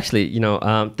classify. Well, actually,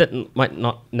 that might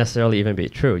not necessarily even be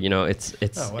true. It's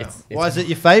why is it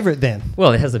your favorite then?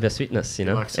 well, it has the best sweetness. It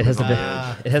has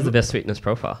the best sweetness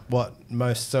profile. What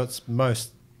it's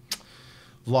most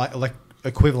like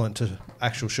equivalent to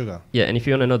actual sugar. Yeah, and if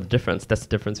you want to know the difference, that's the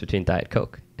difference between Diet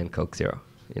Coke and Coke Zero.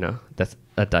 That's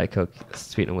a Diet Coke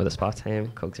sweetened with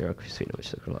aspartame, Coke Zero sweetened with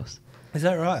sucralose. Is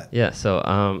that right? Yeah, so,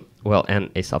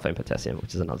 and asulfate potassium,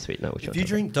 which is another sweetener. If you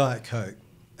drink Diet Coke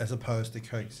as opposed to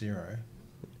Coke Zero,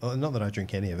 well, not that I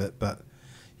drink any of it, but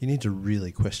you need to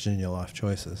really question your life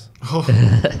choices. Oh,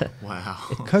 wow.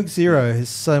 Coke Zero is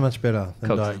so much better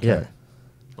than Diet Coke. Yeah.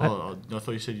 Oh, I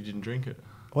thought you said you didn't drink it.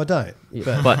 Well, I don't.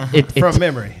 Yeah. But it from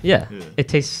memory. Yeah, Yeah. it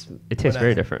tastes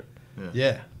very different.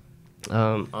 Yeah.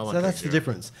 I like So Coke that's the Zero.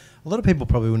 difference. A lot of people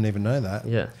probably wouldn't even know that.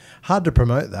 Yeah. Hard to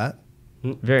promote that.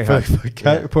 Very For hard.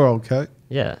 Coke, poor old Coke.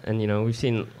 Yeah, and we've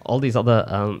seen all these other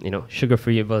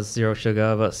sugar-free versus zero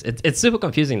sugar versus it's super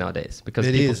confusing nowadays because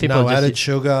people no are added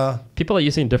sugar. people are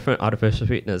using different artificial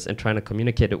sweeteners and trying to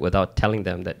communicate it without telling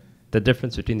them that the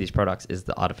difference between these products is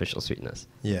the artificial sweetness.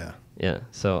 Yeah. Yeah.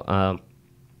 So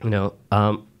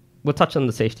we'll touch on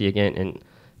the safety again,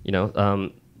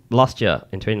 and last year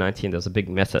in 2019 there was a big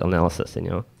meta-analysis,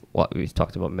 and what we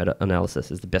talked about,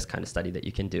 meta-analysis is the best kind of study that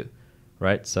you can do,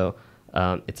 right? So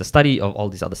it's a study of all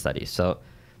these other studies. So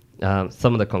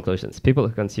some of the conclusions: people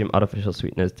who consume artificial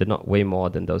sweeteners did not weigh more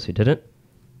than those who didn't.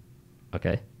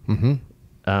 Okay. Mm-hmm.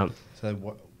 Um,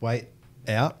 So wait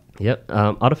out. Yep.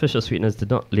 Artificial sweeteners did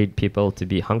not lead people to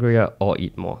be hungrier or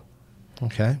eat more.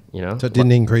 Okay. So So it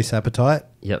didn't increase appetite.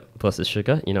 Yep. Versus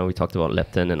sugar. We talked about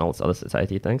leptin and all these other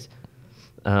satiety things.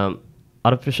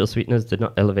 Artificial sweeteners did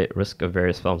not elevate risk of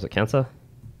various forms of cancer,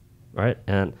 right?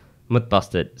 And myth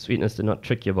busted: sweeteners do not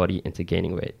trick your body into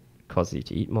gaining weight, cause you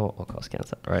to eat more, or cause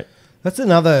cancer, right? That's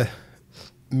another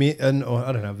myth, or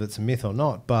I don't know if it's a myth or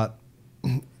not, but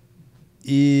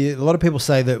a lot of people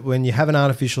say that when you have an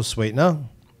artificial sweetener,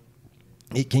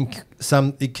 it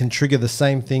can trigger the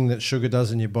same thing that sugar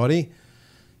does in your body.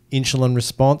 Insulin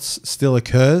response still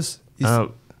occurs.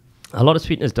 A lot of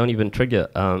sweeteners don't even trigger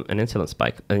an insulin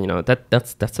spike, and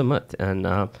that's a myth.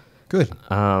 And Good.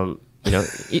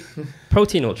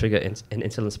 Protein will trigger an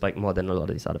insulin spike more than a lot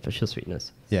of these artificial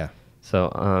sweeteners. Yeah.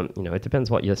 So it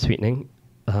depends what you're sweetening,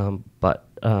 but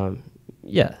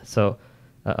yeah. So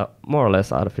more or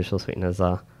less, artificial sweeteners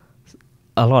a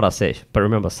lot are safe, but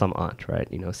remember, some aren't, right?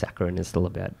 Saccharin is still a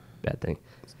bad thing.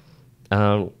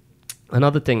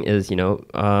 Another thing is,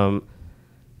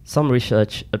 some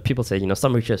research, people say,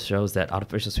 some research shows that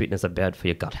artificial sweeteners are bad for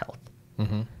your gut health.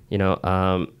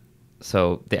 Mm-hmm.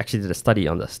 So they actually did a study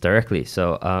on this directly.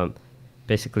 So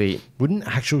basically, Wouldn't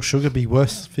actual sugar be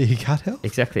worse for your gut health?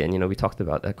 exactly, and we talked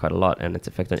about that quite a lot, and its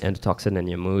effect on endotoxin and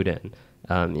your mood, and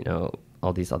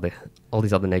all these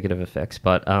other negative effects.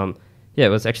 But yeah, it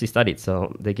was actually studied.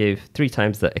 So they gave 3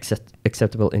 times the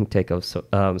acceptable intake of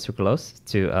sucralose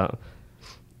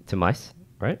to mice,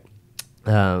 right?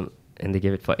 And they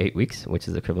gave it for 8 weeks, which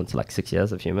is equivalent to like 6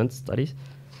 years of human studies.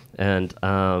 And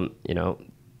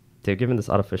they're given this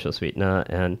artificial sweetener,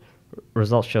 and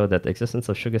results show that the existence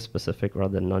of sugar-specific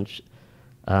rather than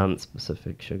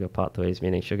non-specific sugar pathways,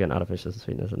 meaning sugar and artificial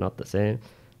sweeteners are not the same,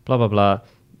 blah, blah, blah.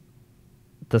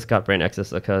 This gut-brain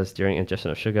axis occurs during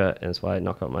ingestion of sugar, and is why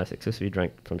knockout mice exclusively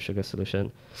drank from sugar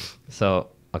solution. So,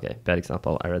 okay, bad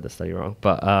example. I read the study wrong.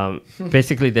 But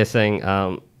basically they're saying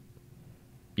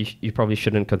you probably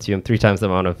shouldn't consume 3 times the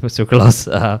amount of sucralose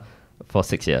for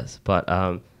 6 years.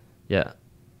 But yeah,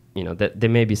 there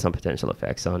may be some potential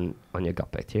effects on your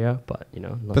gut bacteria, but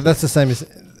not But that's the same as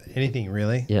anything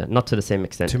really. Yeah, not to the same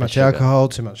extent. Too as much sugar. alcohol,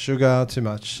 too much sugar, too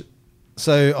much.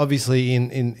 So obviously,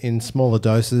 in smaller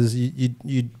doses,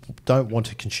 you don't want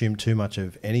to consume too much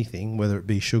of anything, whether it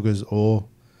be sugars or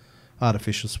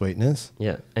artificial sweeteners.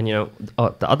 Yeah, and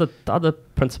the other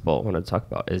principle I want to talk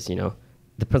about is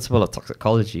the principle of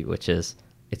toxicology, which is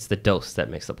it's the dose that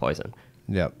makes the poison.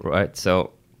 Yeah. Right.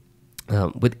 So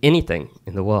with anything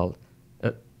in the world,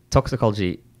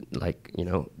 toxicology,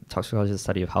 toxicology is the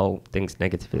study of how things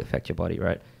negatively affect your body.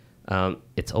 Right.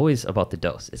 It's always about the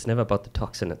dose. It's never about the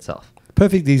toxin itself.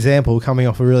 Perfect example coming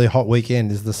off a really hot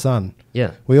weekend is the sun.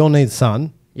 Yeah. We all need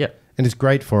sun. Yeah. And it's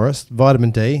great for us.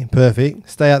 Vitamin D, perfect.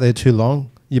 Stay out there too long,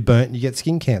 you're burnt, you get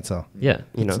skin cancer. Yeah.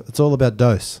 It's all about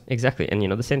dose. Exactly. And,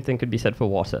 the same thing could be said for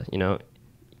water. You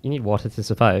need water to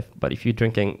survive. But if you're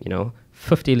drinking,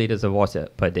 50 liters of water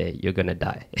per day, you're going to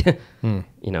die.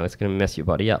 It's going to mess your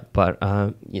body up. But,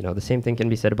 the same thing can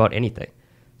be said about anything.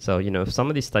 So, some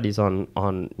of these studies on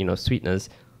sweeteners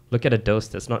look at a dose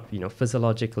that's not,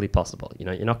 physiologically possible.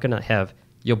 You're not going to have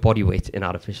your body weight in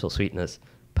artificial sweeteners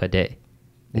per day.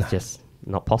 It's just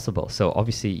not possible. So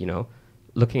obviously,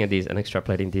 looking at these and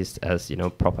extrapolating these as,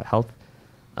 proper health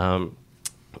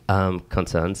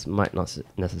concerns might not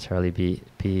necessarily be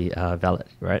valid,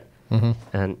 right? Mm-hmm.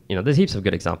 And, there's heaps of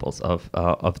good examples of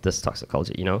this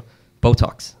toxicology,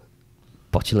 Botox,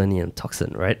 botulinum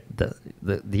toxin, right?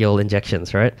 The old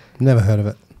injections, right? Never heard of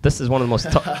it. This is one of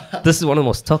the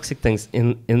most toxic things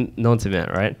in known to man,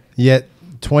 right? Yet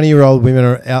 20-year-old women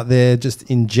are out there just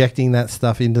injecting that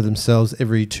stuff into themselves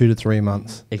every 2 to 3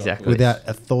 months. Exactly. Without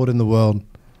a thought in the world.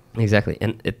 Exactly.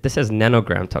 And this has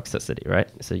nanogram toxicity, right?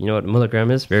 So you know what a milligram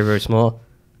is? Very, very small.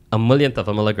 A millionth of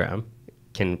a milligram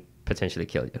can potentially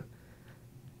kill you.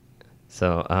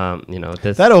 So,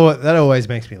 this... That always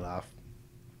makes me laugh.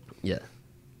 Yeah.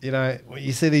 When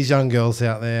you see these young girls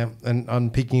out there, and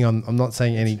I'm not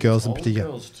saying any girls in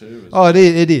particular. Girls too, Oh, it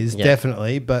is,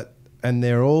 definitely. And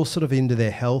they're all sort of into their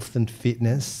health and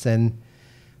fitness, and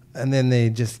then they're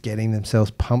just getting themselves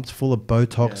pumped full of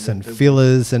Botox and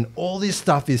fillers, and all this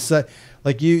stuff is so,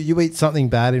 like you eat something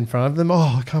bad in front of them.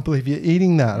 Oh, I can't believe you're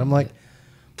eating that. I'm like,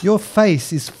 your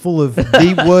face is full of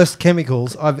the worst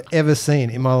chemicals I've ever seen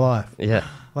in my life. Yeah.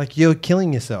 Like, you're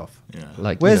killing yourself. Yeah.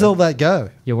 Like, where's all that go?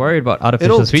 You're worried about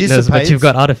artificial sweeteners, but you've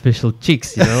got artificial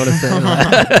cheeks. You know what I'm saying?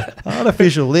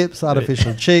 Artificial lips,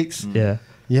 artificial cheeks. Yeah.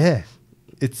 Yeah.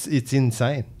 It's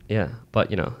insane. Yeah. But,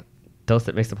 dose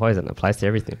that makes the poison applies to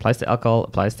everything. Applies to alcohol,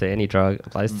 applies to any drug,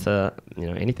 applies to,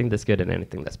 anything that's good and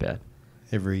anything that's bad.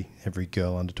 Every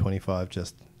girl under 25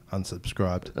 just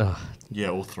unsubscribed. Yeah,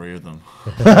 all three of them.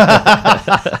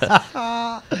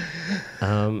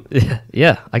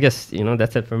 Yeah, I guess,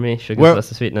 that's it for me. Sugars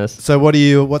versus sweeteners. So what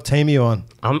team are you on?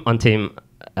 I'm on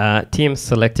team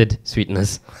selected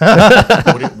sweeteners.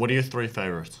 What are your three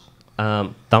favorites?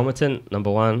 Dalmatin, number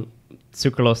 1.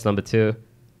 Sucralose, number 2.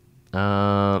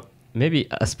 Maybe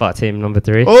aspartame, number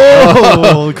 3.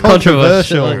 Oh,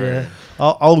 controversial. Yeah.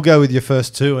 I'll go with your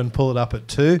first 2 and pull it up at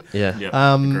 2. Yeah. Yep,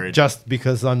 agreed. Just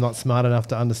because I'm not smart enough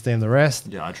to understand the rest.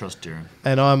 Yeah, I trust Dhiren.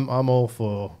 And I'm all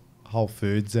for whole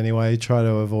foods anyway. Try to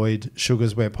avoid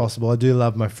sugars where possible. I do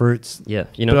love my fruits. Yeah,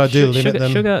 but I do limit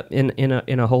them. Sugar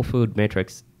in a whole food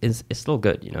matrix is still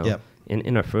good. Yep.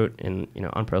 In a fruit, in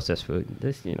unprocessed food,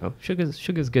 this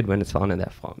sugar's good when it's found in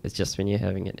that form. It's just when you're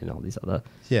having it in all these other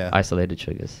isolated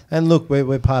sugars. And look,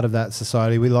 we're part of that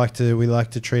society. We like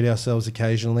to treat ourselves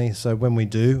occasionally. So when we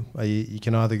do, you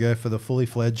can either go for the fully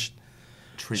fledged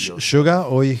sugar,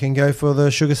 or you can go for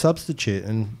the sugar substitute.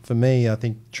 And for me, I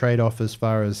think trade off as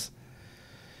far as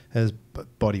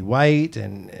body weight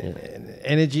and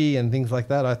energy and things like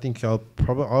that, I think I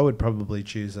would probably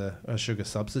choose a sugar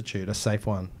substitute, a safe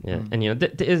one. Yeah, and there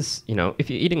is, if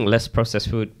you're eating less processed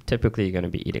food, typically you're going to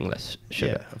be eating less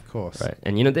sugar. Yeah, of course. Right,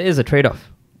 and there is a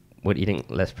trade-off with eating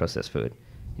less processed food.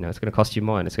 It's going to cost you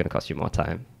more, and it's going to cost you more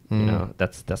time.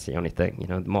 That's the only thing.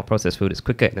 The more processed food is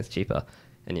quicker and it's cheaper,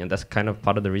 and that's kind of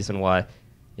part of the reason why,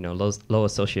 lower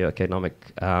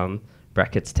socioeconomic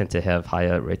brackets tend to have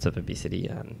higher rates of obesity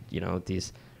and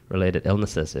these related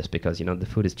illnesses, is because the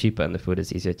food is cheaper and the food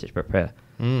is easier to prepare.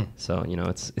 So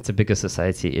it's a bigger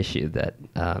society issue that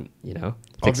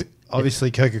obviously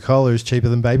Coca-Cola is cheaper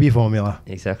than baby formula.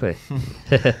 Exactly.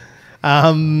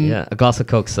 Yeah, a glass of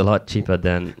Coke's a lot cheaper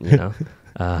than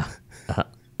a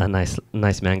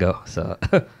nice mango. So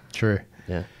true.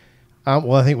 Yeah.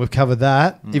 Well, I think we've covered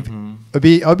that.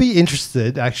 I'd be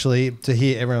interested actually to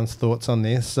hear everyone's thoughts on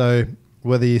this. So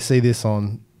whether you see this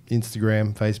on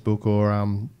Instagram, Facebook, or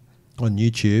on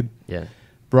YouTube, yeah,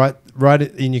 write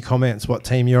it in your comments what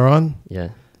team you're on. Yeah.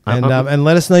 And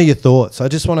let us know your thoughts. I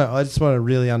just want to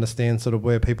really understand sort of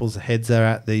where people's heads are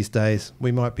at these days.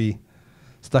 We might be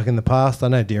stuck in the past. I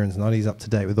know Dhiren's not. He's up to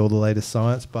date with all the latest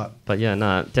science, but yeah,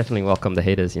 no, definitely welcome the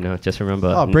haters. Just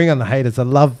remember. Oh, bring on the haters! I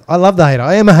love the hater.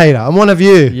 I am a hater. I'm one of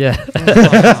you. Yeah.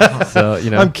 So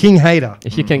I'm king hater.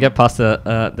 If you can get past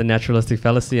the naturalistic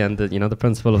fallacy and the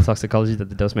principle of toxicology that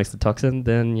the dose makes the toxin,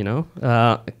 then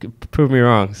prove me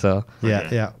wrong. So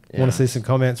yeah. Want to see some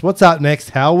comments? What's up next,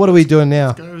 Hal? What are we doing now?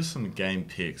 Let's go with some game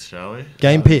picks, shall we?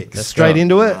 Game picks. Let's Straight go.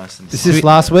 into it. Nice and This sweet. is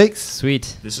last week's.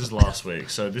 Sweet. This is last week,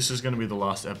 so this is going to be the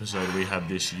last episode we have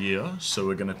this year. So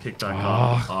we're going to pick back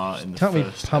up in the Can't we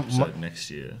first pump episode next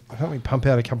year. Can't we pump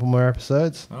out a couple more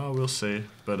episodes? Oh, we'll see.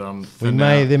 But There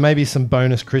may be some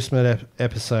bonus Christmas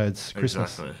episodes.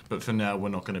 Exactly. But for now, we're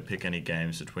not going to pick any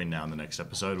games between now and the next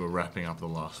episode. We're wrapping up the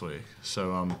last week.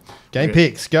 So Game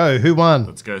picks. Go. Who won?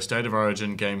 Let's go. State of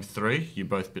Origin Game 3. You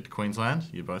both bit Queensland.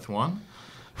 You both won.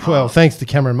 Well, thanks to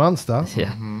Cameron Munster.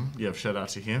 Yeah. Yeah, shout out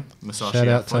to him. Musashi Shout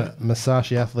out athlete. to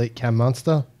Musashi athlete Cam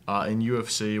Munster. In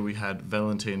UFC, we had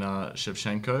Valentina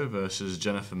Shevchenko versus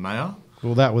Jennifer Mayer.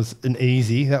 Well, that was an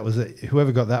easy. That was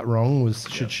whoever got that wrong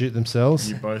should shoot themselves.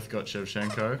 You both got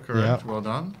Shevchenko, correct? Yeah. Well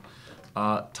done.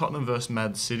 Tottenham versus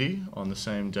Mad City on the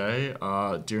same day.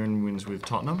 Dhiren wins with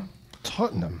Tottenham.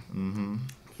 Tottenham.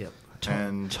 Yep.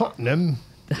 And Tottenham.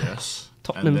 yes.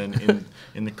 Tottenham. And then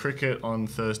in the cricket on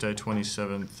Thursday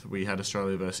 27th, we had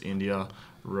Australia versus India.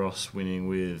 Ross winning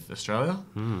with Australia.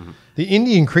 The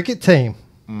Indian cricket team.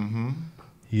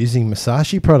 Using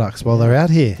Musashi products while they're out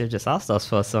here. They've just asked us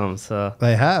for some, so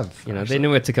They have. they knew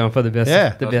where to come for the best. Yeah.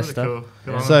 The That's best really stuff. cool.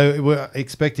 Good on them. So we're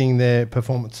expecting their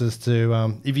performances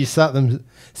to, if you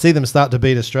see them start to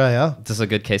beat Australia, This is a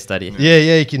good case study. yeah,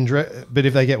 you can. But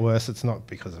if they get worse, it's not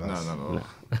because of us. No.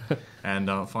 And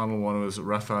final one was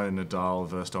Rafael Nadal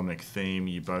versus Dominic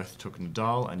Thiem. You both took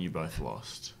Nadal and you both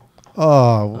lost.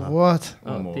 Oh, what?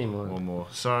 One more.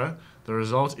 So the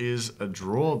result is a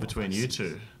draw between you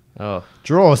two. Oh,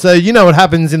 Draw. So you know what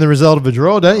happens in the result of a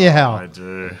draw, don't you, I Hal?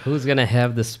 do. who's gonna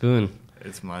have the spoon?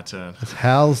 It's my turn. It's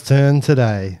Hal's turn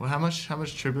today. Well, how much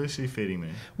tribulus are you feeding me?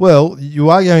 Well, you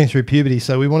are going through puberty,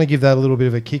 so we want to give that a little bit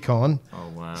of a kick on. Oh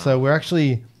wow. So we're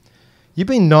actually, you've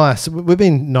been nice. We've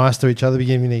been nice to each other. We're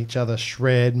giving each other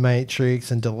Shred,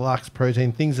 Matrix, and Deluxe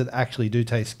protein, things that actually do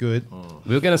taste good.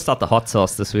 We were gonna start the hot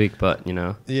sauce this week, but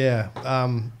Yeah.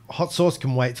 Hot sauce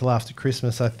can wait till after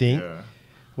Christmas, I think. Yeah.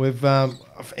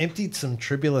 I've emptied some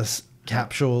Tribulus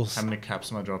capsules. How many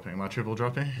caps am I dropping? Am I triple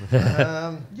dropping?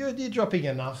 You're dropping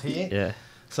enough here. yeah.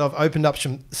 So I've opened up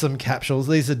some capsules.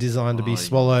 These are designed to be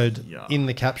swallowed yeah. in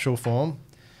the capsule form.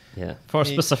 Yeah, for a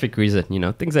specific reason,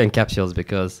 things are in capsules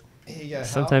because Here you go. Hal.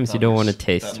 sometimes you don't want to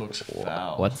taste that looks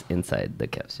foul. what's inside the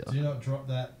capsule. Do not drop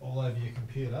that all over your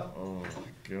computer. Oh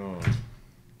my god.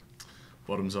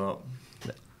 Bottoms up.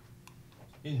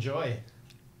 Enjoy.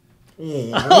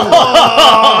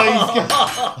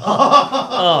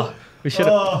 We should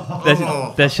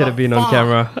have. That should have been on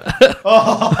camera.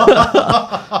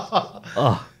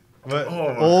 But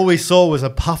all we saw was a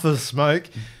puff of smoke,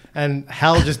 and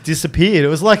Hal just disappeared. It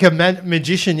was like a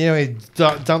magician, he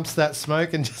dumps that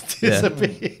smoke and just Yeah.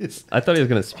 disappears. I thought he was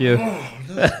gonna spew.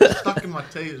 Stuck in my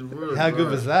teeth. It's really How good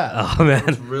gross. was that? Oh man,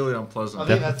 It's really unpleasant. I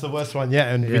think that's the worst one yet,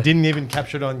 and we Yeah. didn't even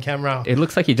capture it on camera. it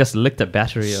looks like he just licked a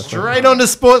battery. Or something. Straight on to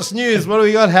sports news. What do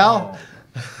we got, Hal?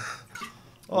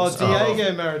 Oh,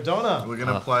 Diego Maradona. We're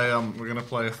gonna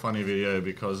play a funny video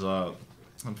because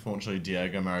unfortunately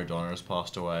Diego Maradona has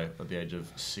passed away at the age of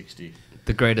 60.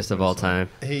 The greatest of all time.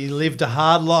 He lived a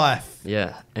hard life.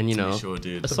 Yeah, and He sure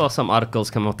did. I saw some articles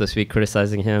come up this week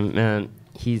criticizing him. Man,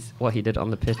 he's what he did on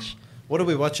the pitch. What are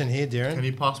we watching here, Can Dhiren?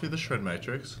 you pass me the shred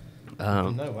matrix,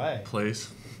 No way. please?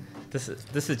 This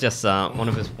is just one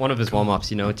of his warm ups.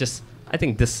 Just I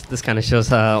think this kind of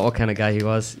shows what kind of guy he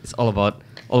was. It's all about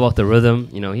the rhythm.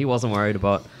 He wasn't worried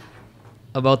about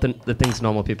the things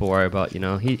normal people worry about.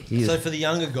 He's So for the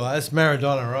younger guys,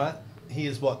 Maradona, right? He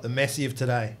is what, the Messi of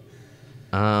today.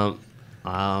 I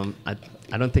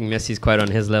don't think Messi's quite on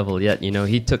his level yet.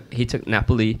 He took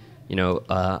Napoli,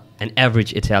 an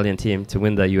average Italian team to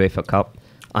win the UEFA Cup,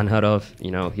 unheard of.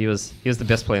 He was the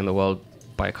best player in the world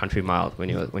by a country mile when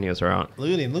he was around.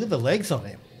 Look at him. Look at the legs on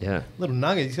him. Yeah, Little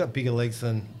nugget. He's got bigger legs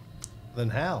than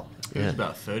Hal. He was Yeah.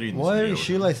 about 30 in this Why are video. his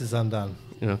shoelaces undone?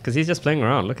 because he's just playing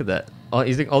around. Look at that.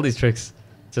 He's doing all these tricks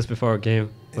just before a game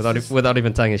this- without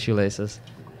even tying his shoelaces.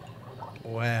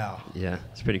 Wow. Yeah,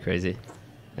 it's pretty crazy,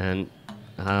 and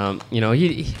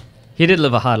he did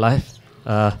live a hard life.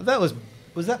 That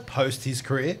was that post his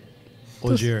career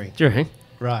or during? During,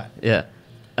 Right. yeah.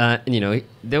 You know,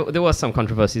 there was some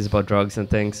controversies about drugs and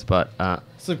things, but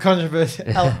Some controversial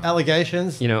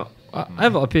allegations. you know, I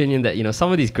have an opinion that, you know,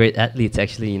 some of these great athletes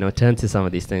actually, you know, turn to some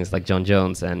of these things like John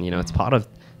Jones, and, you know, it's part of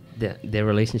their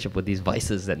relationship with these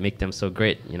vices that make them so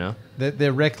great, you know?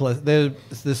 They're reckless. There's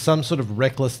some sort of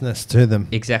recklessness to them.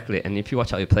 Exactly. And if you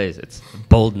watch how he plays, it's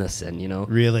boldness and, you know,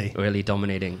 Really? really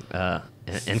dominating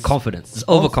and confidence. It's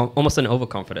almost an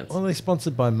overconfidence. Well, they're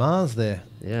sponsored by Mars there.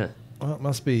 Yeah. Well, it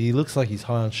must be. He looks like he's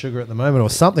high on sugar at the moment or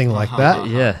something like that.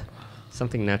 Yeah.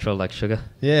 Something natural like sugar.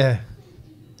 Yeah.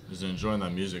 He's enjoying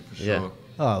that music for Yeah. sure.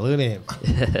 Oh, look at him.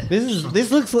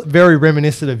 This looks very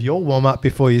reminiscent of your warm-up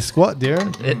before you squat,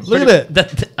 Dhiren. Look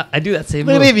at it. I do that same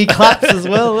Look move. at him. He claps as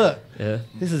well. Look. Yeah.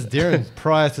 This is Dhiren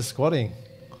prior to squatting.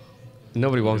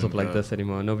 Nobody warms up like this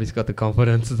anymore. Nobody's got the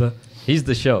confidence. He's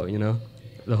the show, you know?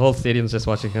 The whole stadium's just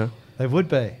watching him. They would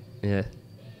be. Yeah.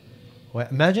 Well,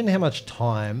 imagine how much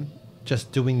time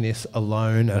just doing this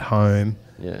alone at home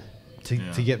Yeah.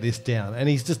 to get this down. And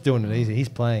he's just doing it easy. He's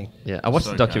playing. Yeah, I watched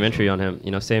So the documentary on him.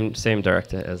 You know, same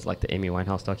director as like the Amy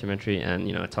Winehouse documentary, and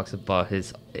you know, it talks about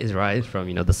his rise from,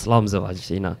 you know, the slums of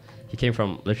Argentina. He came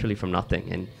from literally from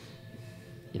nothing, and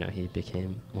you know, he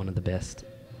became one of the best.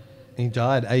 He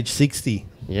died age 60.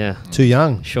 Yeah, Too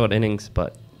young. short innings,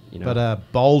 but you know,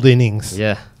 But bold innings.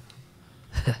 yeah,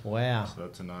 Wow. So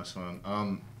that's a nice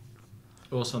one.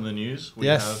 Also in the news, we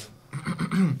Yes.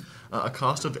 have a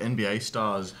cast of NBA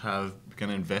stars have begun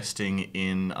investing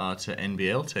in to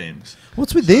NBL teams.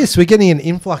 What's with this? We're getting an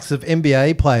influx of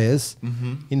NBA players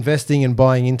investing and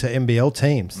buying into NBL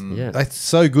teams. Yeah. That's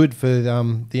so good for the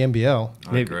NBL.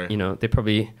 I maybe agree. you know, they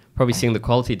probably seeing the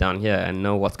quality down here and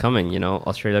know what's coming. You know,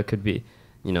 Australia could be,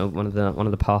 you know, one of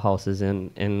the powerhouses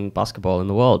in basketball in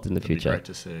the world in the It'd be future. great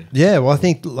to see. Yeah, well, I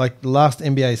think like the last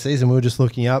NBA season, we were just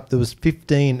looking up, there was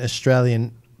 15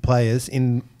 Australian players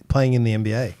playing in the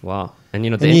NBA. Wow, and you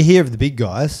know, And you hear of the big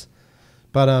guys,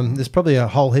 but there's probably a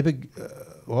whole heap of,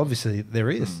 well, obviously there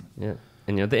is. yeah,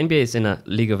 and you know, the NBA is in a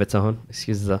league of its own.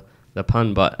 Excuse the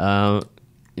pun, but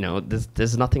you know,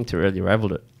 there's nothing to really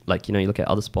rival it. Like, you know, you look at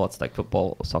other sports like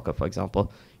football or soccer, for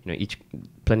example. You know,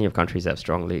 plenty of countries have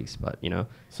strong leagues, but you know.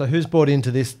 So who's bought into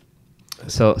this?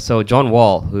 So John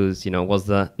Wall, who's, you know, was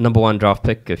the #1 draft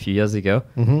pick a few years ago,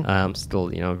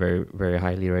 still, you know, very very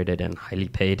highly rated and highly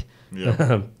paid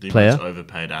Yeah, the player. most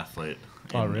overpaid athlete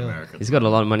in America. He's got a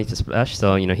lot of money to splash,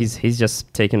 so you know, he's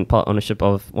just taken part ownership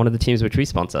of one of the teams which we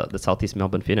sponsor, the Southeast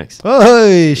Melbourne Phoenix. Oh,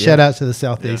 hey, shout out to the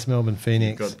Southeast Melbourne You've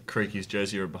Phoenix. got Creaky's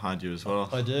jersey right behind you as well.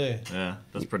 I do. Yeah,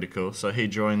 that's pretty cool. So he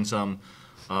joins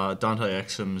Dante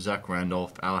Exum, Zach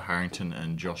Randolph, Al Harrington,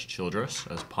 and Josh Childress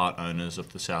as part owners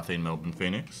of the Southeast Melbourne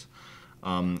Phoenix.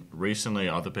 Recently,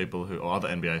 other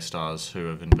NBA stars who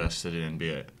have invested in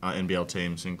NBL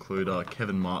teams include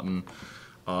Kevin Martin,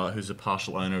 who's a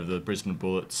partial owner of the Brisbane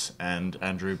Bullets, and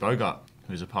Andrew Bogart,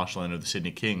 who's a partial owner of the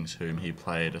Sydney Kings, whom he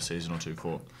played a season or two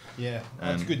for. Yeah,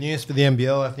 that's good news for the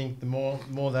NBL. I think the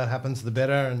more that happens, the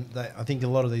better. And I think a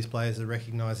lot of these players are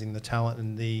recognising the talent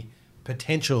and the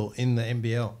potential in the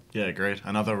NBL. Yeah, great.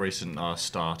 Another recent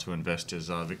star to invest is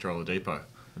Victor Oladipo,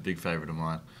 a big favourite of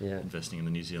mine, investing in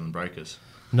the New Zealand Breakers.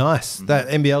 Nice. That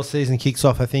NBL season kicks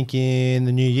off, I think, in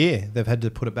the new year. They've had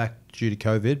to put it back due to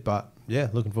COVID, but yeah,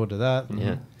 looking forward to that.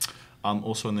 Yeah.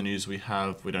 Also in the news, we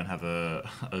don't have a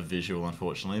visual,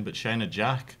 unfortunately, but Shayna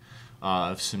Jack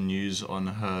have some news on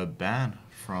her ban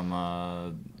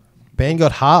from... Ban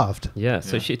got halved. Yeah,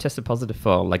 so she tested positive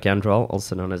for ligandrol,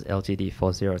 also known as LGD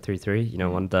 4033. You know,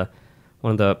 one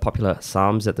of the popular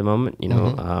SARMs at the moment. You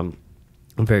know,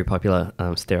 a very popular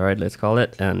steroid, let's call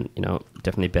it, and you know,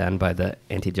 definitely banned by the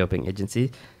anti-doping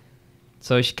agency.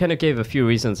 So she kind of gave a few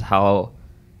reasons how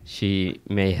she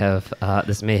may have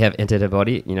this may have entered her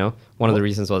body. You know, one of the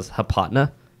reasons was her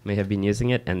partner may have been using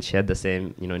it and she had the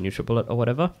same, you know, NutriBullet or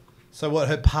whatever. So what,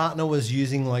 her partner was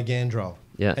using ligandrol?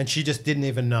 Yeah. And she just didn't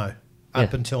even know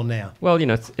up until now. Well, you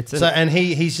know, it's so, and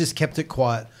he's just kept it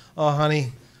quiet. Oh,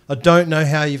 honey, I don't know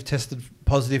how you've tested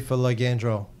positive for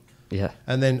ligandrol. Yeah.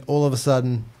 And then all of a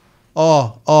sudden,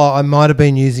 I might have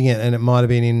been using it and it might have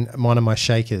been in one of my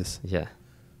shakers. Yeah.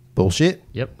 Bullshit.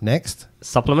 Yep. Next.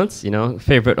 Supplements, you know,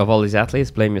 favorite of all these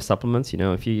athletes, blame your supplements. You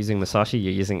know, if you're using Musashi,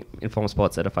 you're using Inform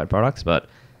Sports certified products, but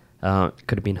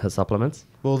could have been her supplements.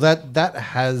 Well, that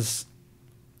has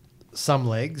some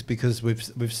legs because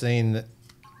we've seen that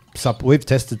we've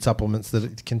tested supplements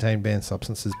that contain banned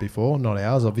substances before, not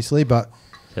ours, obviously, but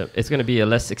So it's going to be a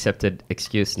less accepted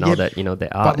excuse now that, you know, they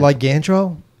are. But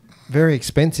ligandrol, very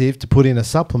expensive to put in a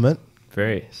supplement.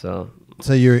 Very, so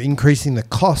you're increasing the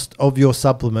cost of your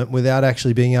supplement without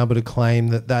actually being able to claim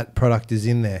that product is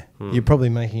in there. You're probably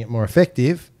making it more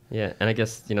effective. yeah, and I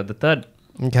guess, you know, the third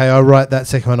Okay, I'll write that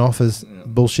second one off as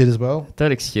bullshit as well.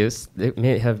 Third excuse, there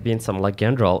may have been some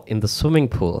ligandrol in the swimming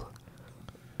pool.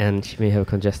 And she may have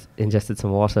ingested some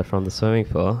water from the swimming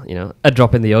pool. You know, a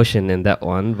drop in the ocean in that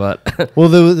one, but... Well,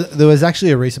 there was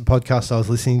actually a recent podcast I was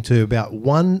listening to about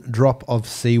 1 drop of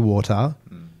seawater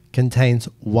contains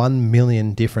 1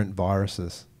 million different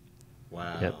viruses.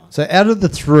 Wow. Yep. So out of the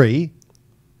 3...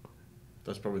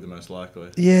 That's probably the most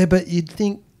likely. Yeah, but you'd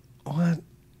think, what?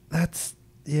 That's...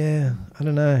 Yeah, I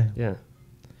don't know. Yeah.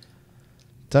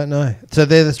 Don't know. So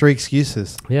they're the 3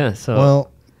 excuses. Yeah, so...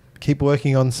 Well, keep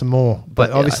working on some more.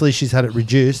 But But, obviously she's had it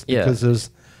reduced Yeah.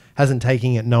 because hasn't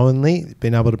taken it knowingly,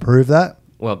 been able to prove that.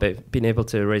 Well, being able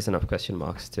to raise enough question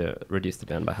marks to reduce the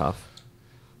ban by half.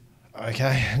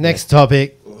 Okay, next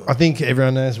topic. I think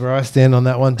everyone knows where I stand on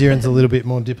that one. Dhiren's a little bit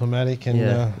more diplomatic and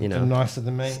nicer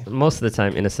than me. Most of the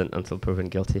time innocent until proven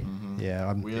guilty. Yeah,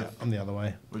 I'm the other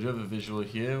way. We do have a visual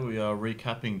here. We are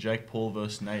recapping Jake Paul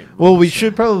versus Nate Robinson. Well, we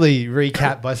should probably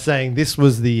recap by saying this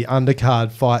was the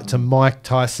undercard fight to Mike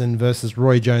Tyson versus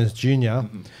Roy Jones Jr.,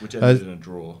 which ended in a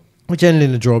draw. Which ended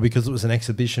in a draw because it was an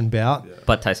exhibition bout. Yeah.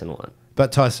 But Tyson won.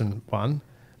 But Tyson won.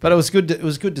 But it was good. It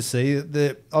was good to see.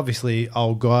 They're obviously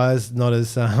old guys, not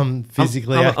as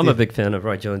physically active. I'm a big fan of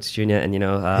Roy Jones Jr. and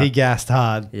he gassed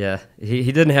hard. Yeah, he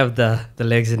didn't have the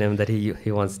legs in him that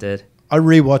he once did. I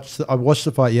watched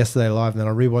the fight yesterday live, and then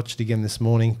I rewatched it again this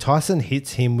morning. Tyson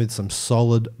hits him with some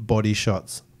solid body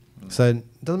shots. So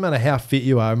it doesn't matter how fit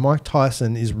you are. Mike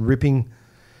Tyson is ripping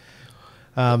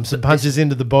some punches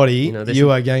into the body.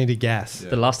 You are going to gas. Yeah.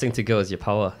 The last thing to go is your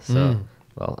power. So.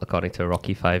 Well, according to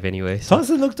Rocky 5 anyway. So.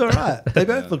 Tyson looked all right. They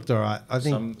both looked all right. I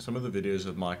think some of the videos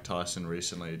of Mike Tyson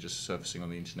recently just surfacing on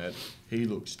the internet, he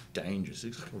looks dangerous. He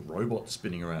looks like a robot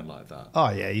spinning around like that.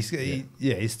 Oh, yeah. He's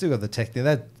still got the technique.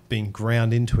 That's been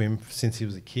ground into him since he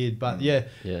was a kid. But, yeah.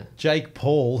 Jake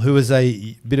Paul, who is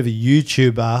a bit of a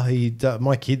YouTuber,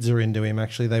 my kids are into him,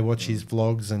 actually. They watch his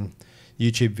vlogs and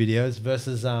YouTube videos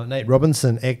versus Nate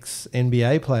Robinson,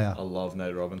 ex-NBA player. I love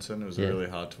Nate Robinson. It was really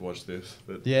hard to watch this.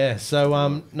 But yeah,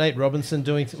 so Nate Robinson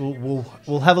doing...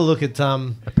 We'll have a look at...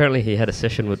 Apparently he had a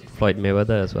session with Floyd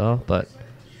Mayweather as well, but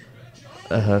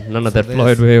none of that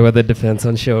Floyd Mayweather defense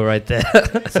on show right there.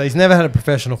 So he's never had a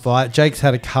professional fight. Jake's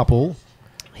had a couple.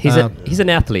 He's an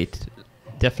athlete.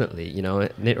 Definitely,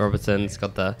 Nate Robinson's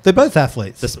got They're both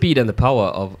athletes. The speed and the power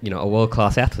of, a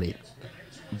world-class athlete.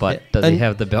 But does he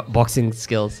have the boxing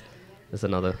skills? There's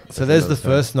another. So there's the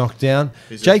first knockdown.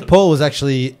 Jake Paul was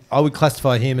actually, I would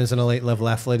classify him as an elite level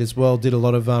athlete as well. Did a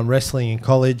lot of wrestling in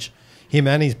college. Him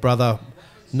and his brother,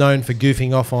 known for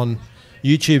goofing off on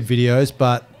YouTube videos,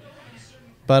 but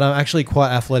actually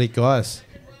quite athletic guys.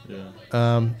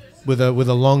 Yeah. With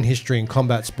a long history in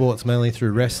combat sports, mainly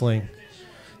through wrestling.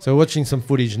 So we're watching some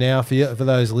footage now for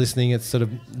those listening. It's sort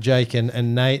of Jake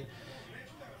and Nate.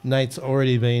 Nate's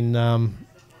already been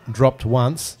dropped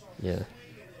once. Yeah.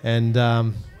 And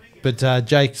but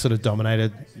Jake sort of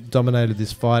dominated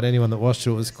this fight. Anyone that watched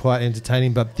it was quite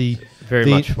entertaining. But very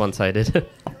much one-sided.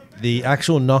 The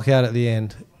actual knockout at the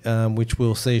end, which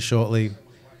we'll see shortly,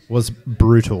 was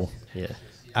brutal. Yeah.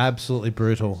 Absolutely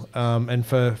brutal. And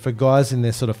for guys in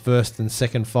their sort of first and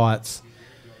second fights,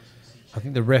 I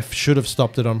think the ref should have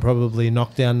stopped it on probably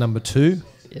knockdown number 2.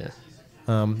 Yeah.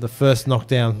 The first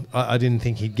knockdown, I didn't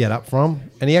think he'd get up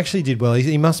from, and he actually did well.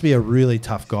 He must be a really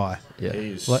tough guy. Yeah,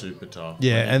 he's super tough.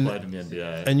 Yeah, and he played in the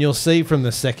NBA. And you'll see from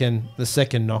the second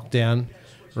knockdown,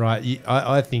 right?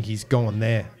 I think he's gone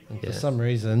there. And for some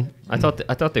reason, I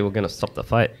thought they were going to stop the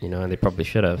fight, and they probably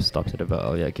should have stopped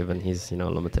it. Given his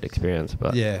limited experience,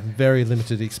 but very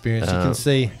limited experience. You can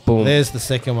see. Boom. There's the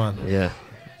second one. Yeah.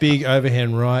 Big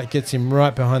overhand right, gets him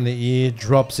right behind the ear,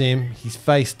 drops him. He's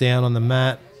face down on the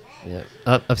mat. Yeah,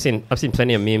 I've seen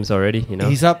plenty of memes already.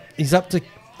 He's up to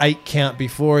 8 count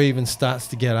before he even starts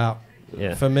to get up.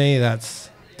 Yeah, for me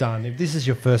that's done. If this is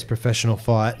your first professional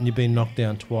fight and you've been knocked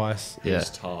down twice,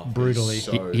 it's tough. Brutally.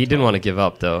 He didn't want to give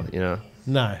up though.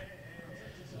 No.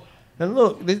 And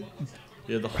look, the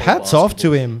hats off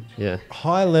to him. Yeah,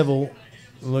 high level.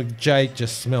 Look, Jake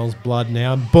just smells blood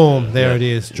now. And boom, there it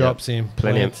is. Drops him.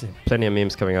 Plenty of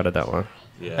memes coming out of that one.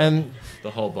 Yeah, and the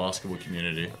whole basketball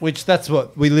community. Which that's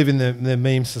what we live in the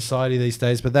meme society these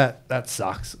days. But that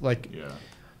sucks.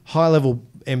 High level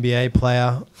NBA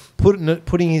player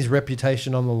putting his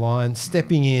reputation on the line,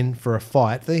 stepping in for a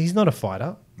fight. He's not a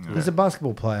fighter. No. He's a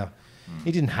basketball player.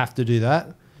 He didn't have to do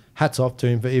that. Hats off to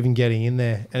him for even getting in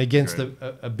there and against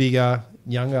a bigger,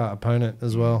 younger opponent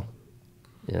as well.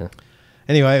 Yeah.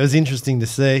 Anyway, it was interesting to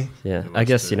see. Yeah, I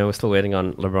guess we're still waiting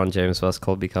on LeBron James versus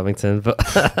Colby Covington, but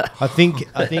I think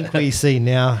we see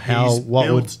now how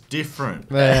different.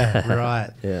 Yeah,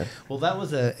 right. Yeah. Well, that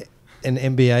was a an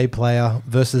NBA player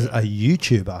versus a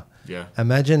YouTuber. Yeah.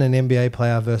 Imagine an NBA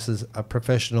player versus a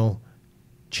professional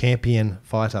champion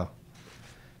fighter.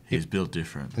 He's built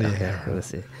different. Yeah. Okay, let's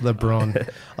see. LeBron.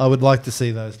 I would like to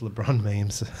see those LeBron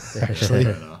memes, actually.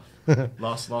 Fair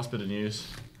enough. Last bit of news.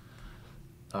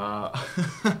 A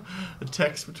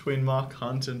text between Mark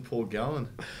Hunt and Paul Gallen.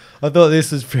 I thought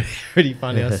this was pretty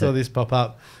funny. I saw this pop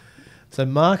up. So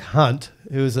Mark Hunt,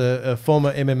 who was a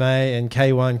former MMA and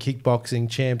K1 kickboxing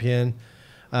champion,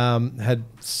 had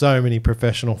so many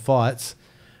professional fights,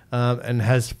 and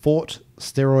has fought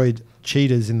steroid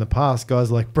cheaters in the past, guys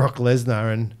like Brock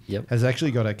Lesnar, and has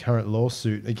actually got a current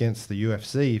lawsuit against the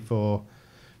UFC for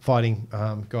fighting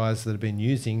guys that have been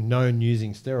known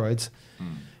using steroids.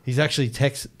 He's actually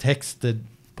texted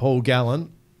Paul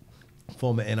Gallen,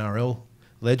 former NRL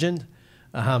legend,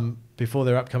 before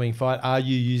their upcoming fight, "Are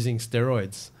you using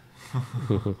steroids?"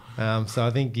 So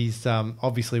I think he's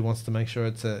obviously wants to make sure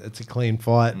it's a clean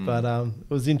fight. But it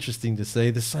was interesting to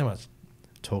see. There's so much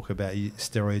talk about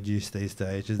steroid use these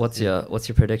days. What's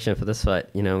your prediction for this fight?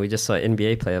 You know, we just saw an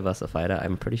NBA player versus a fighter.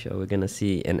 I'm pretty sure we're gonna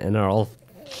see an NRL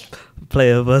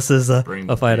player versus a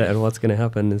fighter, and what's gonna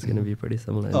happen is gonna be pretty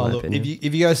similar. In my opinion.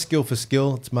 If you go skill for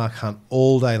skill, it's Mark Hunt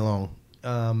all day long.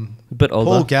 But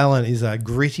Paul Gallen is a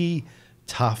gritty,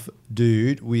 tough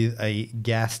dude with a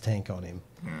gas tank on him.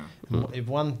 Yeah. If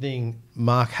one thing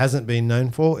Mark hasn't been known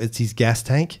for, it's his gas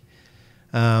tank.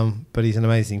 But he's an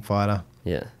amazing fighter.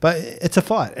 Yeah. But it's a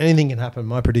fight. Anything can happen.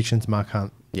 My prediction's Mark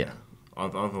Hunt. Yeah.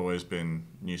 I've always been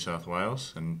New South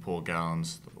Wales, and Paul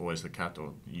Gallen's always the captain,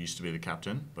 or used to be the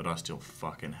captain, but I still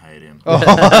fucking hate him.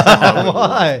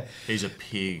 Why? He's a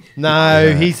pig. No,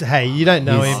 you don't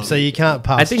know him, so you can't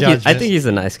pass judgment. I think he's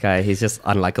a nice guy. He's just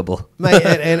unlikable. Mate,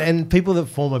 and people that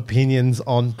form opinions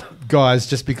on guys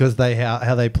just because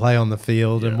how they play on the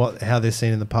field and how they're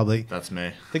seen in the public. That's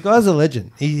me. The guy's a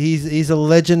legend. He's a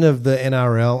legend of the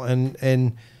NRL,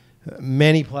 and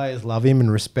many players love him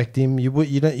and respect him.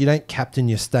 You don't captain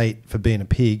your state for being a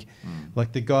pig.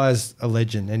 Like, the guy's a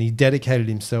legend, and he dedicated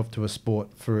himself to a sport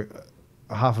for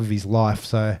half of his life.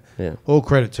 So all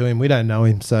credit to him. We don't know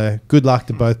him, so good luck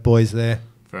to both boys there.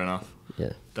 Fair enough.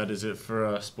 Yeah. That is it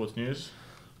for sports news.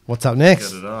 What's up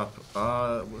next? Get it up.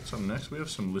 What's up next? We have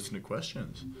some listener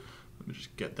questions. Let me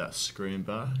just get that screen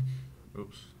back.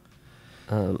 Oops.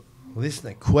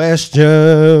 Listener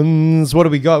questions. What do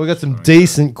we got? We got some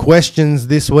decent questions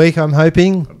this week, I'm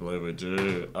hoping. I believe we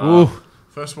do.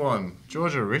 First one,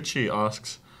 Georgia Ritchie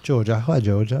asks... Georgia. Hi,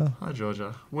 Georgia. Hi,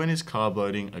 Georgia. When is carb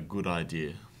loading a good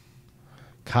idea?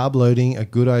 Carb loading, a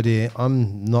good idea.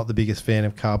 I'm not the biggest fan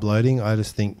of carb loading. I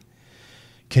just think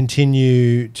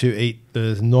continue to eat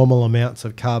the normal amounts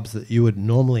of carbs that you would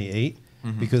normally eat,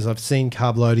 because I've seen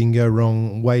carb loading go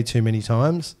wrong way too many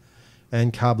times.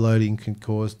 And carb loading can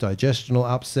cause digestional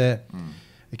upset.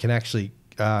 It can actually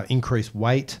increase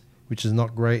weight, which is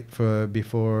not great for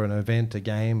before an event, a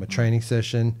game, a training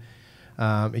session.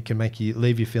 It can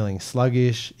leave you feeling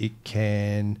sluggish. It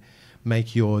can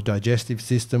make your digestive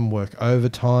system work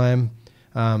overtime.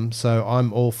 So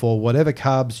I'm all for whatever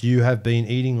carbs you have been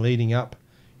eating leading up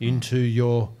into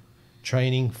your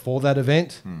training for that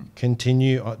event.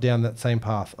 Continue down that same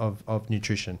path of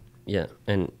nutrition. Yeah,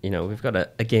 and we've got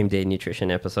a game day nutrition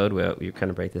episode where we kind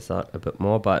of break this out a bit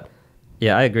more. But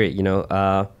yeah, I agree.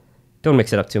 Don't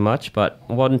mix it up too much. But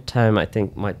one time I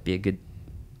think might be a good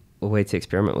way to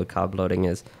experiment with carb loading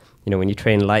is, when you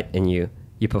train light and you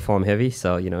perform heavy.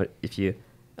 So if you,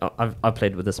 I've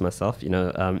played with this myself. You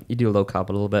do low carb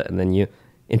a little bit, and then you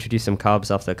introduce some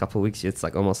carbs after a couple of weeks. It's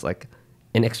like almost like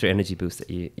an extra energy boost that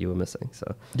you were missing.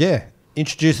 So yeah,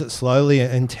 introduce it slowly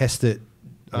and test it.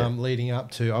 Leading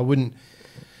up to, I wouldn't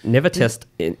never test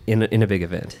in a big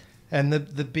event. And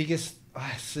the biggest,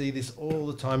 I see this all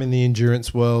the time in the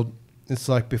endurance world. It's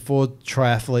like before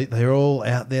triathlete, they're all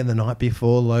out there the night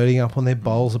before loading up on their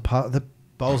bowls of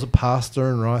pasta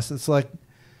and rice. It's like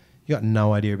you got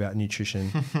no idea about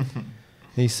nutrition.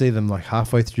 And you see them like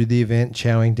halfway through the event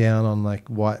chowing down on like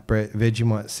white bread,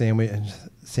 Vegemite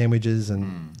sandwiches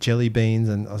and jelly beans,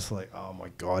 and I was like, oh my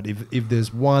god! If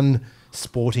there's one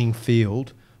sporting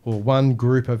field or one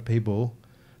group of people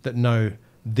that know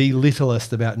the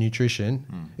littlest about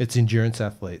nutrition, it's endurance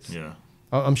athletes. Yeah,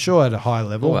 I'm sure at a high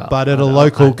level, but at a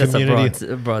local community. That's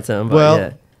a broad term,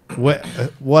 but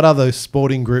what other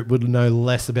sporting group would know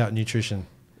less about nutrition?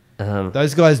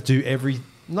 Those guys do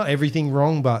not everything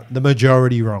wrong, but the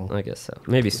majority wrong. I guess so.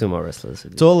 Maybe sumo wrestlers.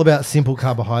 It's all about simple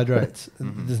carbohydrates.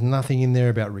 There's nothing in there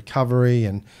about recovery,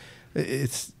 and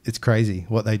it's crazy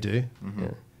what they do.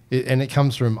 And it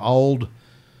comes from old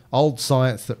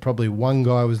science that probably one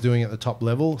guy was doing at the top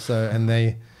level. So, and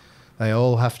they They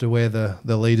all have to wear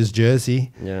the leader's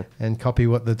jersey Yeah. and copy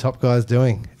what the top guy's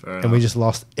doing. Fair And we enough. just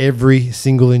lost every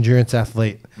single endurance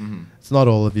athlete. It's not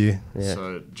all of you. Yeah.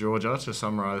 So, Georgia, to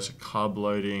summarize, carb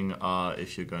loading,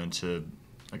 if you're going to,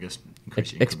 I guess,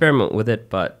 increase your Experiment with it,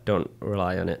 but don't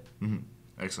rely on it.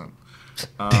 Excellent.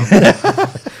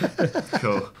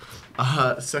 Cool.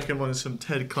 Second one is from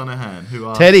Ted Conahan, who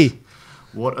asks, Teddy.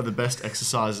 what are the best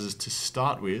exercises to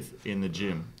start with in the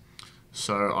gym?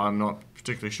 So I'm not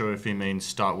particularly sure if he means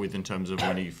start with in terms of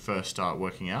when you first start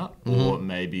working out, or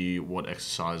maybe what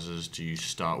exercises do you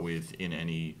start with in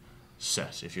any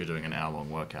set if you're doing an hour-long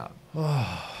workout.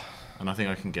 And I think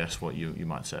I can guess what you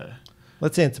might say.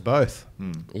 Let's answer both.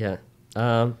 Yeah.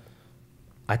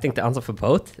 I think the answer for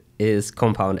both is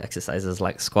compound exercises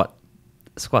like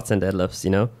squats and deadlifts,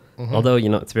 you know? Although, you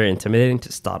know, it's very intimidating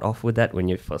to start off with that when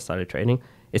you first started training,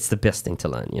 it's the best thing to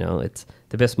learn, you know? It's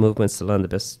the best movements to learn, the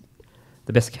best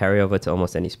carryover to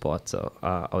almost any sport. So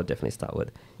I would definitely start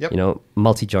with, Yep. you know,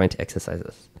 multi-joint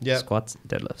exercises. Yep. Squats,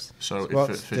 deadlifts. So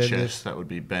Squats, for deadlifts. chest, that would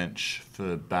be bench.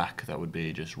 For back, that would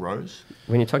be just rows.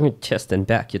 When you're talking chest and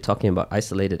back, you're talking about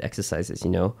isolated exercises,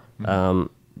 you know?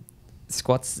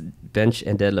 Squats, bench,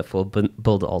 and deadlift will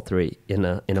build all three in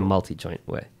a multi-joint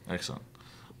way. Excellent.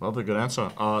 Well, the good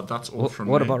answer. That's all from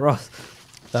What me. about Ross?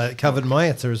 That covered my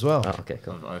answer as well. Oh, okay,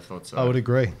 cool. I thought so. I would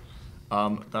agree.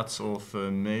 That's all for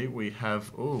me. We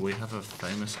have a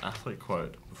famous athlete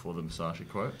quote before the Musashi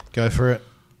quote. Go for it.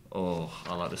 Oh,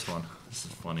 I like this one. This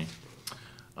is funny.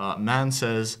 Man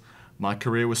says, my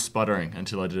career was sputtering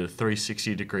until I did a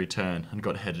 360-degree turn and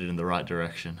got headed in the right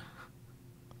direction.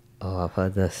 Oh, I've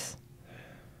heard this.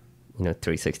 You know,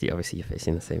 360, obviously you're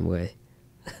facing the same way.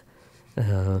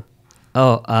 Javal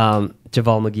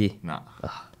McGee. Nah.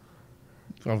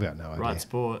 I've got no idea. Right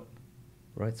sport.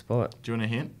 Right spot. Do you want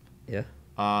a hint? Yeah.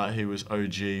 He was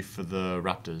OG for the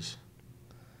Raptors.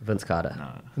 Vince Carter.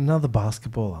 No. Another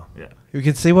basketballer. Yeah. We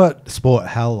can see what sport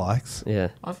Hal likes. Yeah.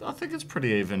 I think it's pretty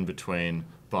even between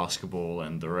basketball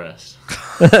and the rest.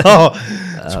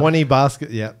 20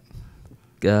 basket. Yeah.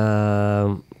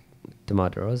 DeMar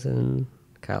DeRozan,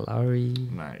 Kyle Lowry.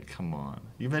 Mate, come on.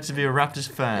 You're meant to be a Raptors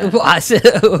fan.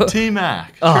 What?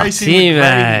 T-Mac. Oh, Tracy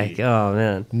T-Mac. McGrady. Oh,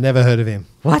 man. Never heard of him.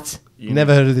 What?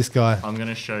 Never heard of this guy. I'm going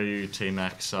to show you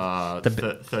T-Mac's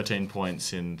 13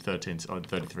 points in 33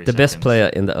 seconds. The best player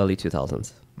in the early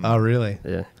 2000s. Oh, really?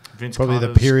 Yeah. Vince Probably the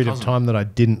Carter's period of cousin. time that I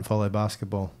didn't follow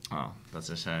basketball. Oh, that's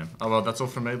a shame. Oh, well, that's all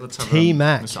from me. Let's have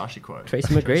T-Mac. a Musashi quote.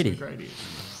 Tracy McGrady.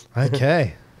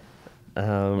 Okay.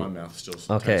 My mouth still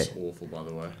Okay. tastes awful, by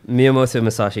the way. Miyamoto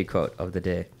Musashi quote of the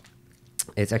day.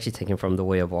 It's actually taken from The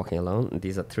Way of Walking Alone.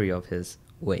 These are 3 of his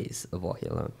ways of walking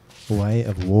alone. Way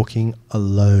of walking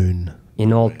alone.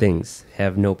 In all things,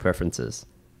 have no preferences.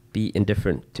 Be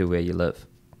indifferent to where you live.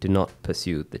 Do not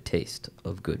pursue the taste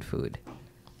of good food.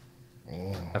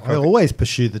 I always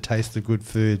pursue the taste of good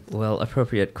food. Well,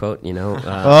 appropriate quote, you know.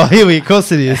 Oh, here we, of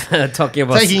course it is. Talking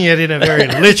about Taking it in a very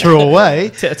literal way.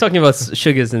 talking about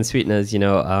sugars and sweeteners, you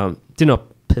know. Do not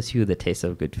pursue the taste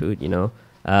of good food, you know.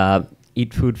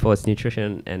 Eat food for its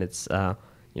nutrition and its,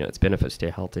 you know, its benefits to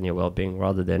your health and your well-being,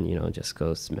 rather than, you know, just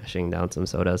go smashing down some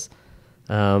sodas. Just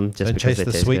Don't because chase they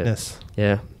the taste sweetness. good.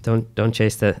 Yeah, don't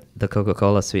chase the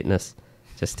Coca-Cola sweetness.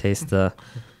 Just taste the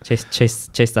chase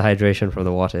the hydration from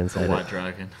the water The inside White it.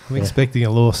 Dragon. I'm expecting a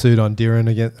lawsuit on Dhiren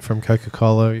again from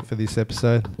Coca-Cola for this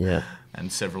episode. Yeah,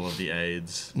 And several of the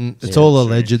aids. It's Yeah. all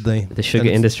allegedly. the sugar And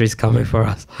it's- industry's coming for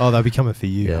us. Oh, they'll be coming for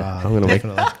you. Yeah, I'm gonna wake-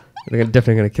 definitely. They're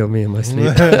definitely gonna kill me in my sleep.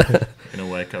 You're going to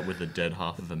wake up with the dead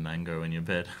half of a mango in your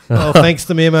bed. Well, thanks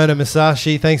to Miyamoto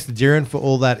Musashi. Thanks to Dhiren for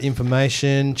all that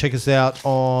information. Check us out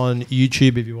on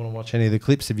YouTube if you want to watch any of the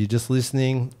clips. If you're just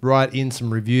listening, write in some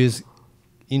reviews.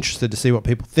 Interested to see what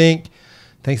people think.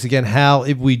 Thanks again, Hal.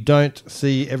 If we don't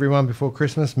see everyone before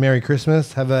Christmas, Merry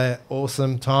Christmas. Have an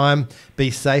awesome time. Be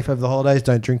safe over the holidays.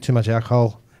 Don't drink too much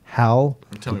alcohol. Hal.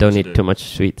 Tell me Don't what to eat do. too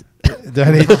much sweet.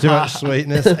 Don't eat too much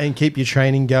sweetness. And keep your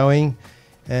training going.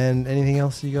 And anything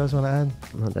else you guys want to add?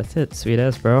 Well, that's it. Sweet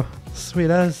ass, bro.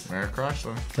 Sweet as. Merry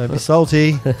Chrysler. Don't be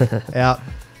salty. Out.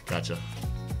 Gotcha.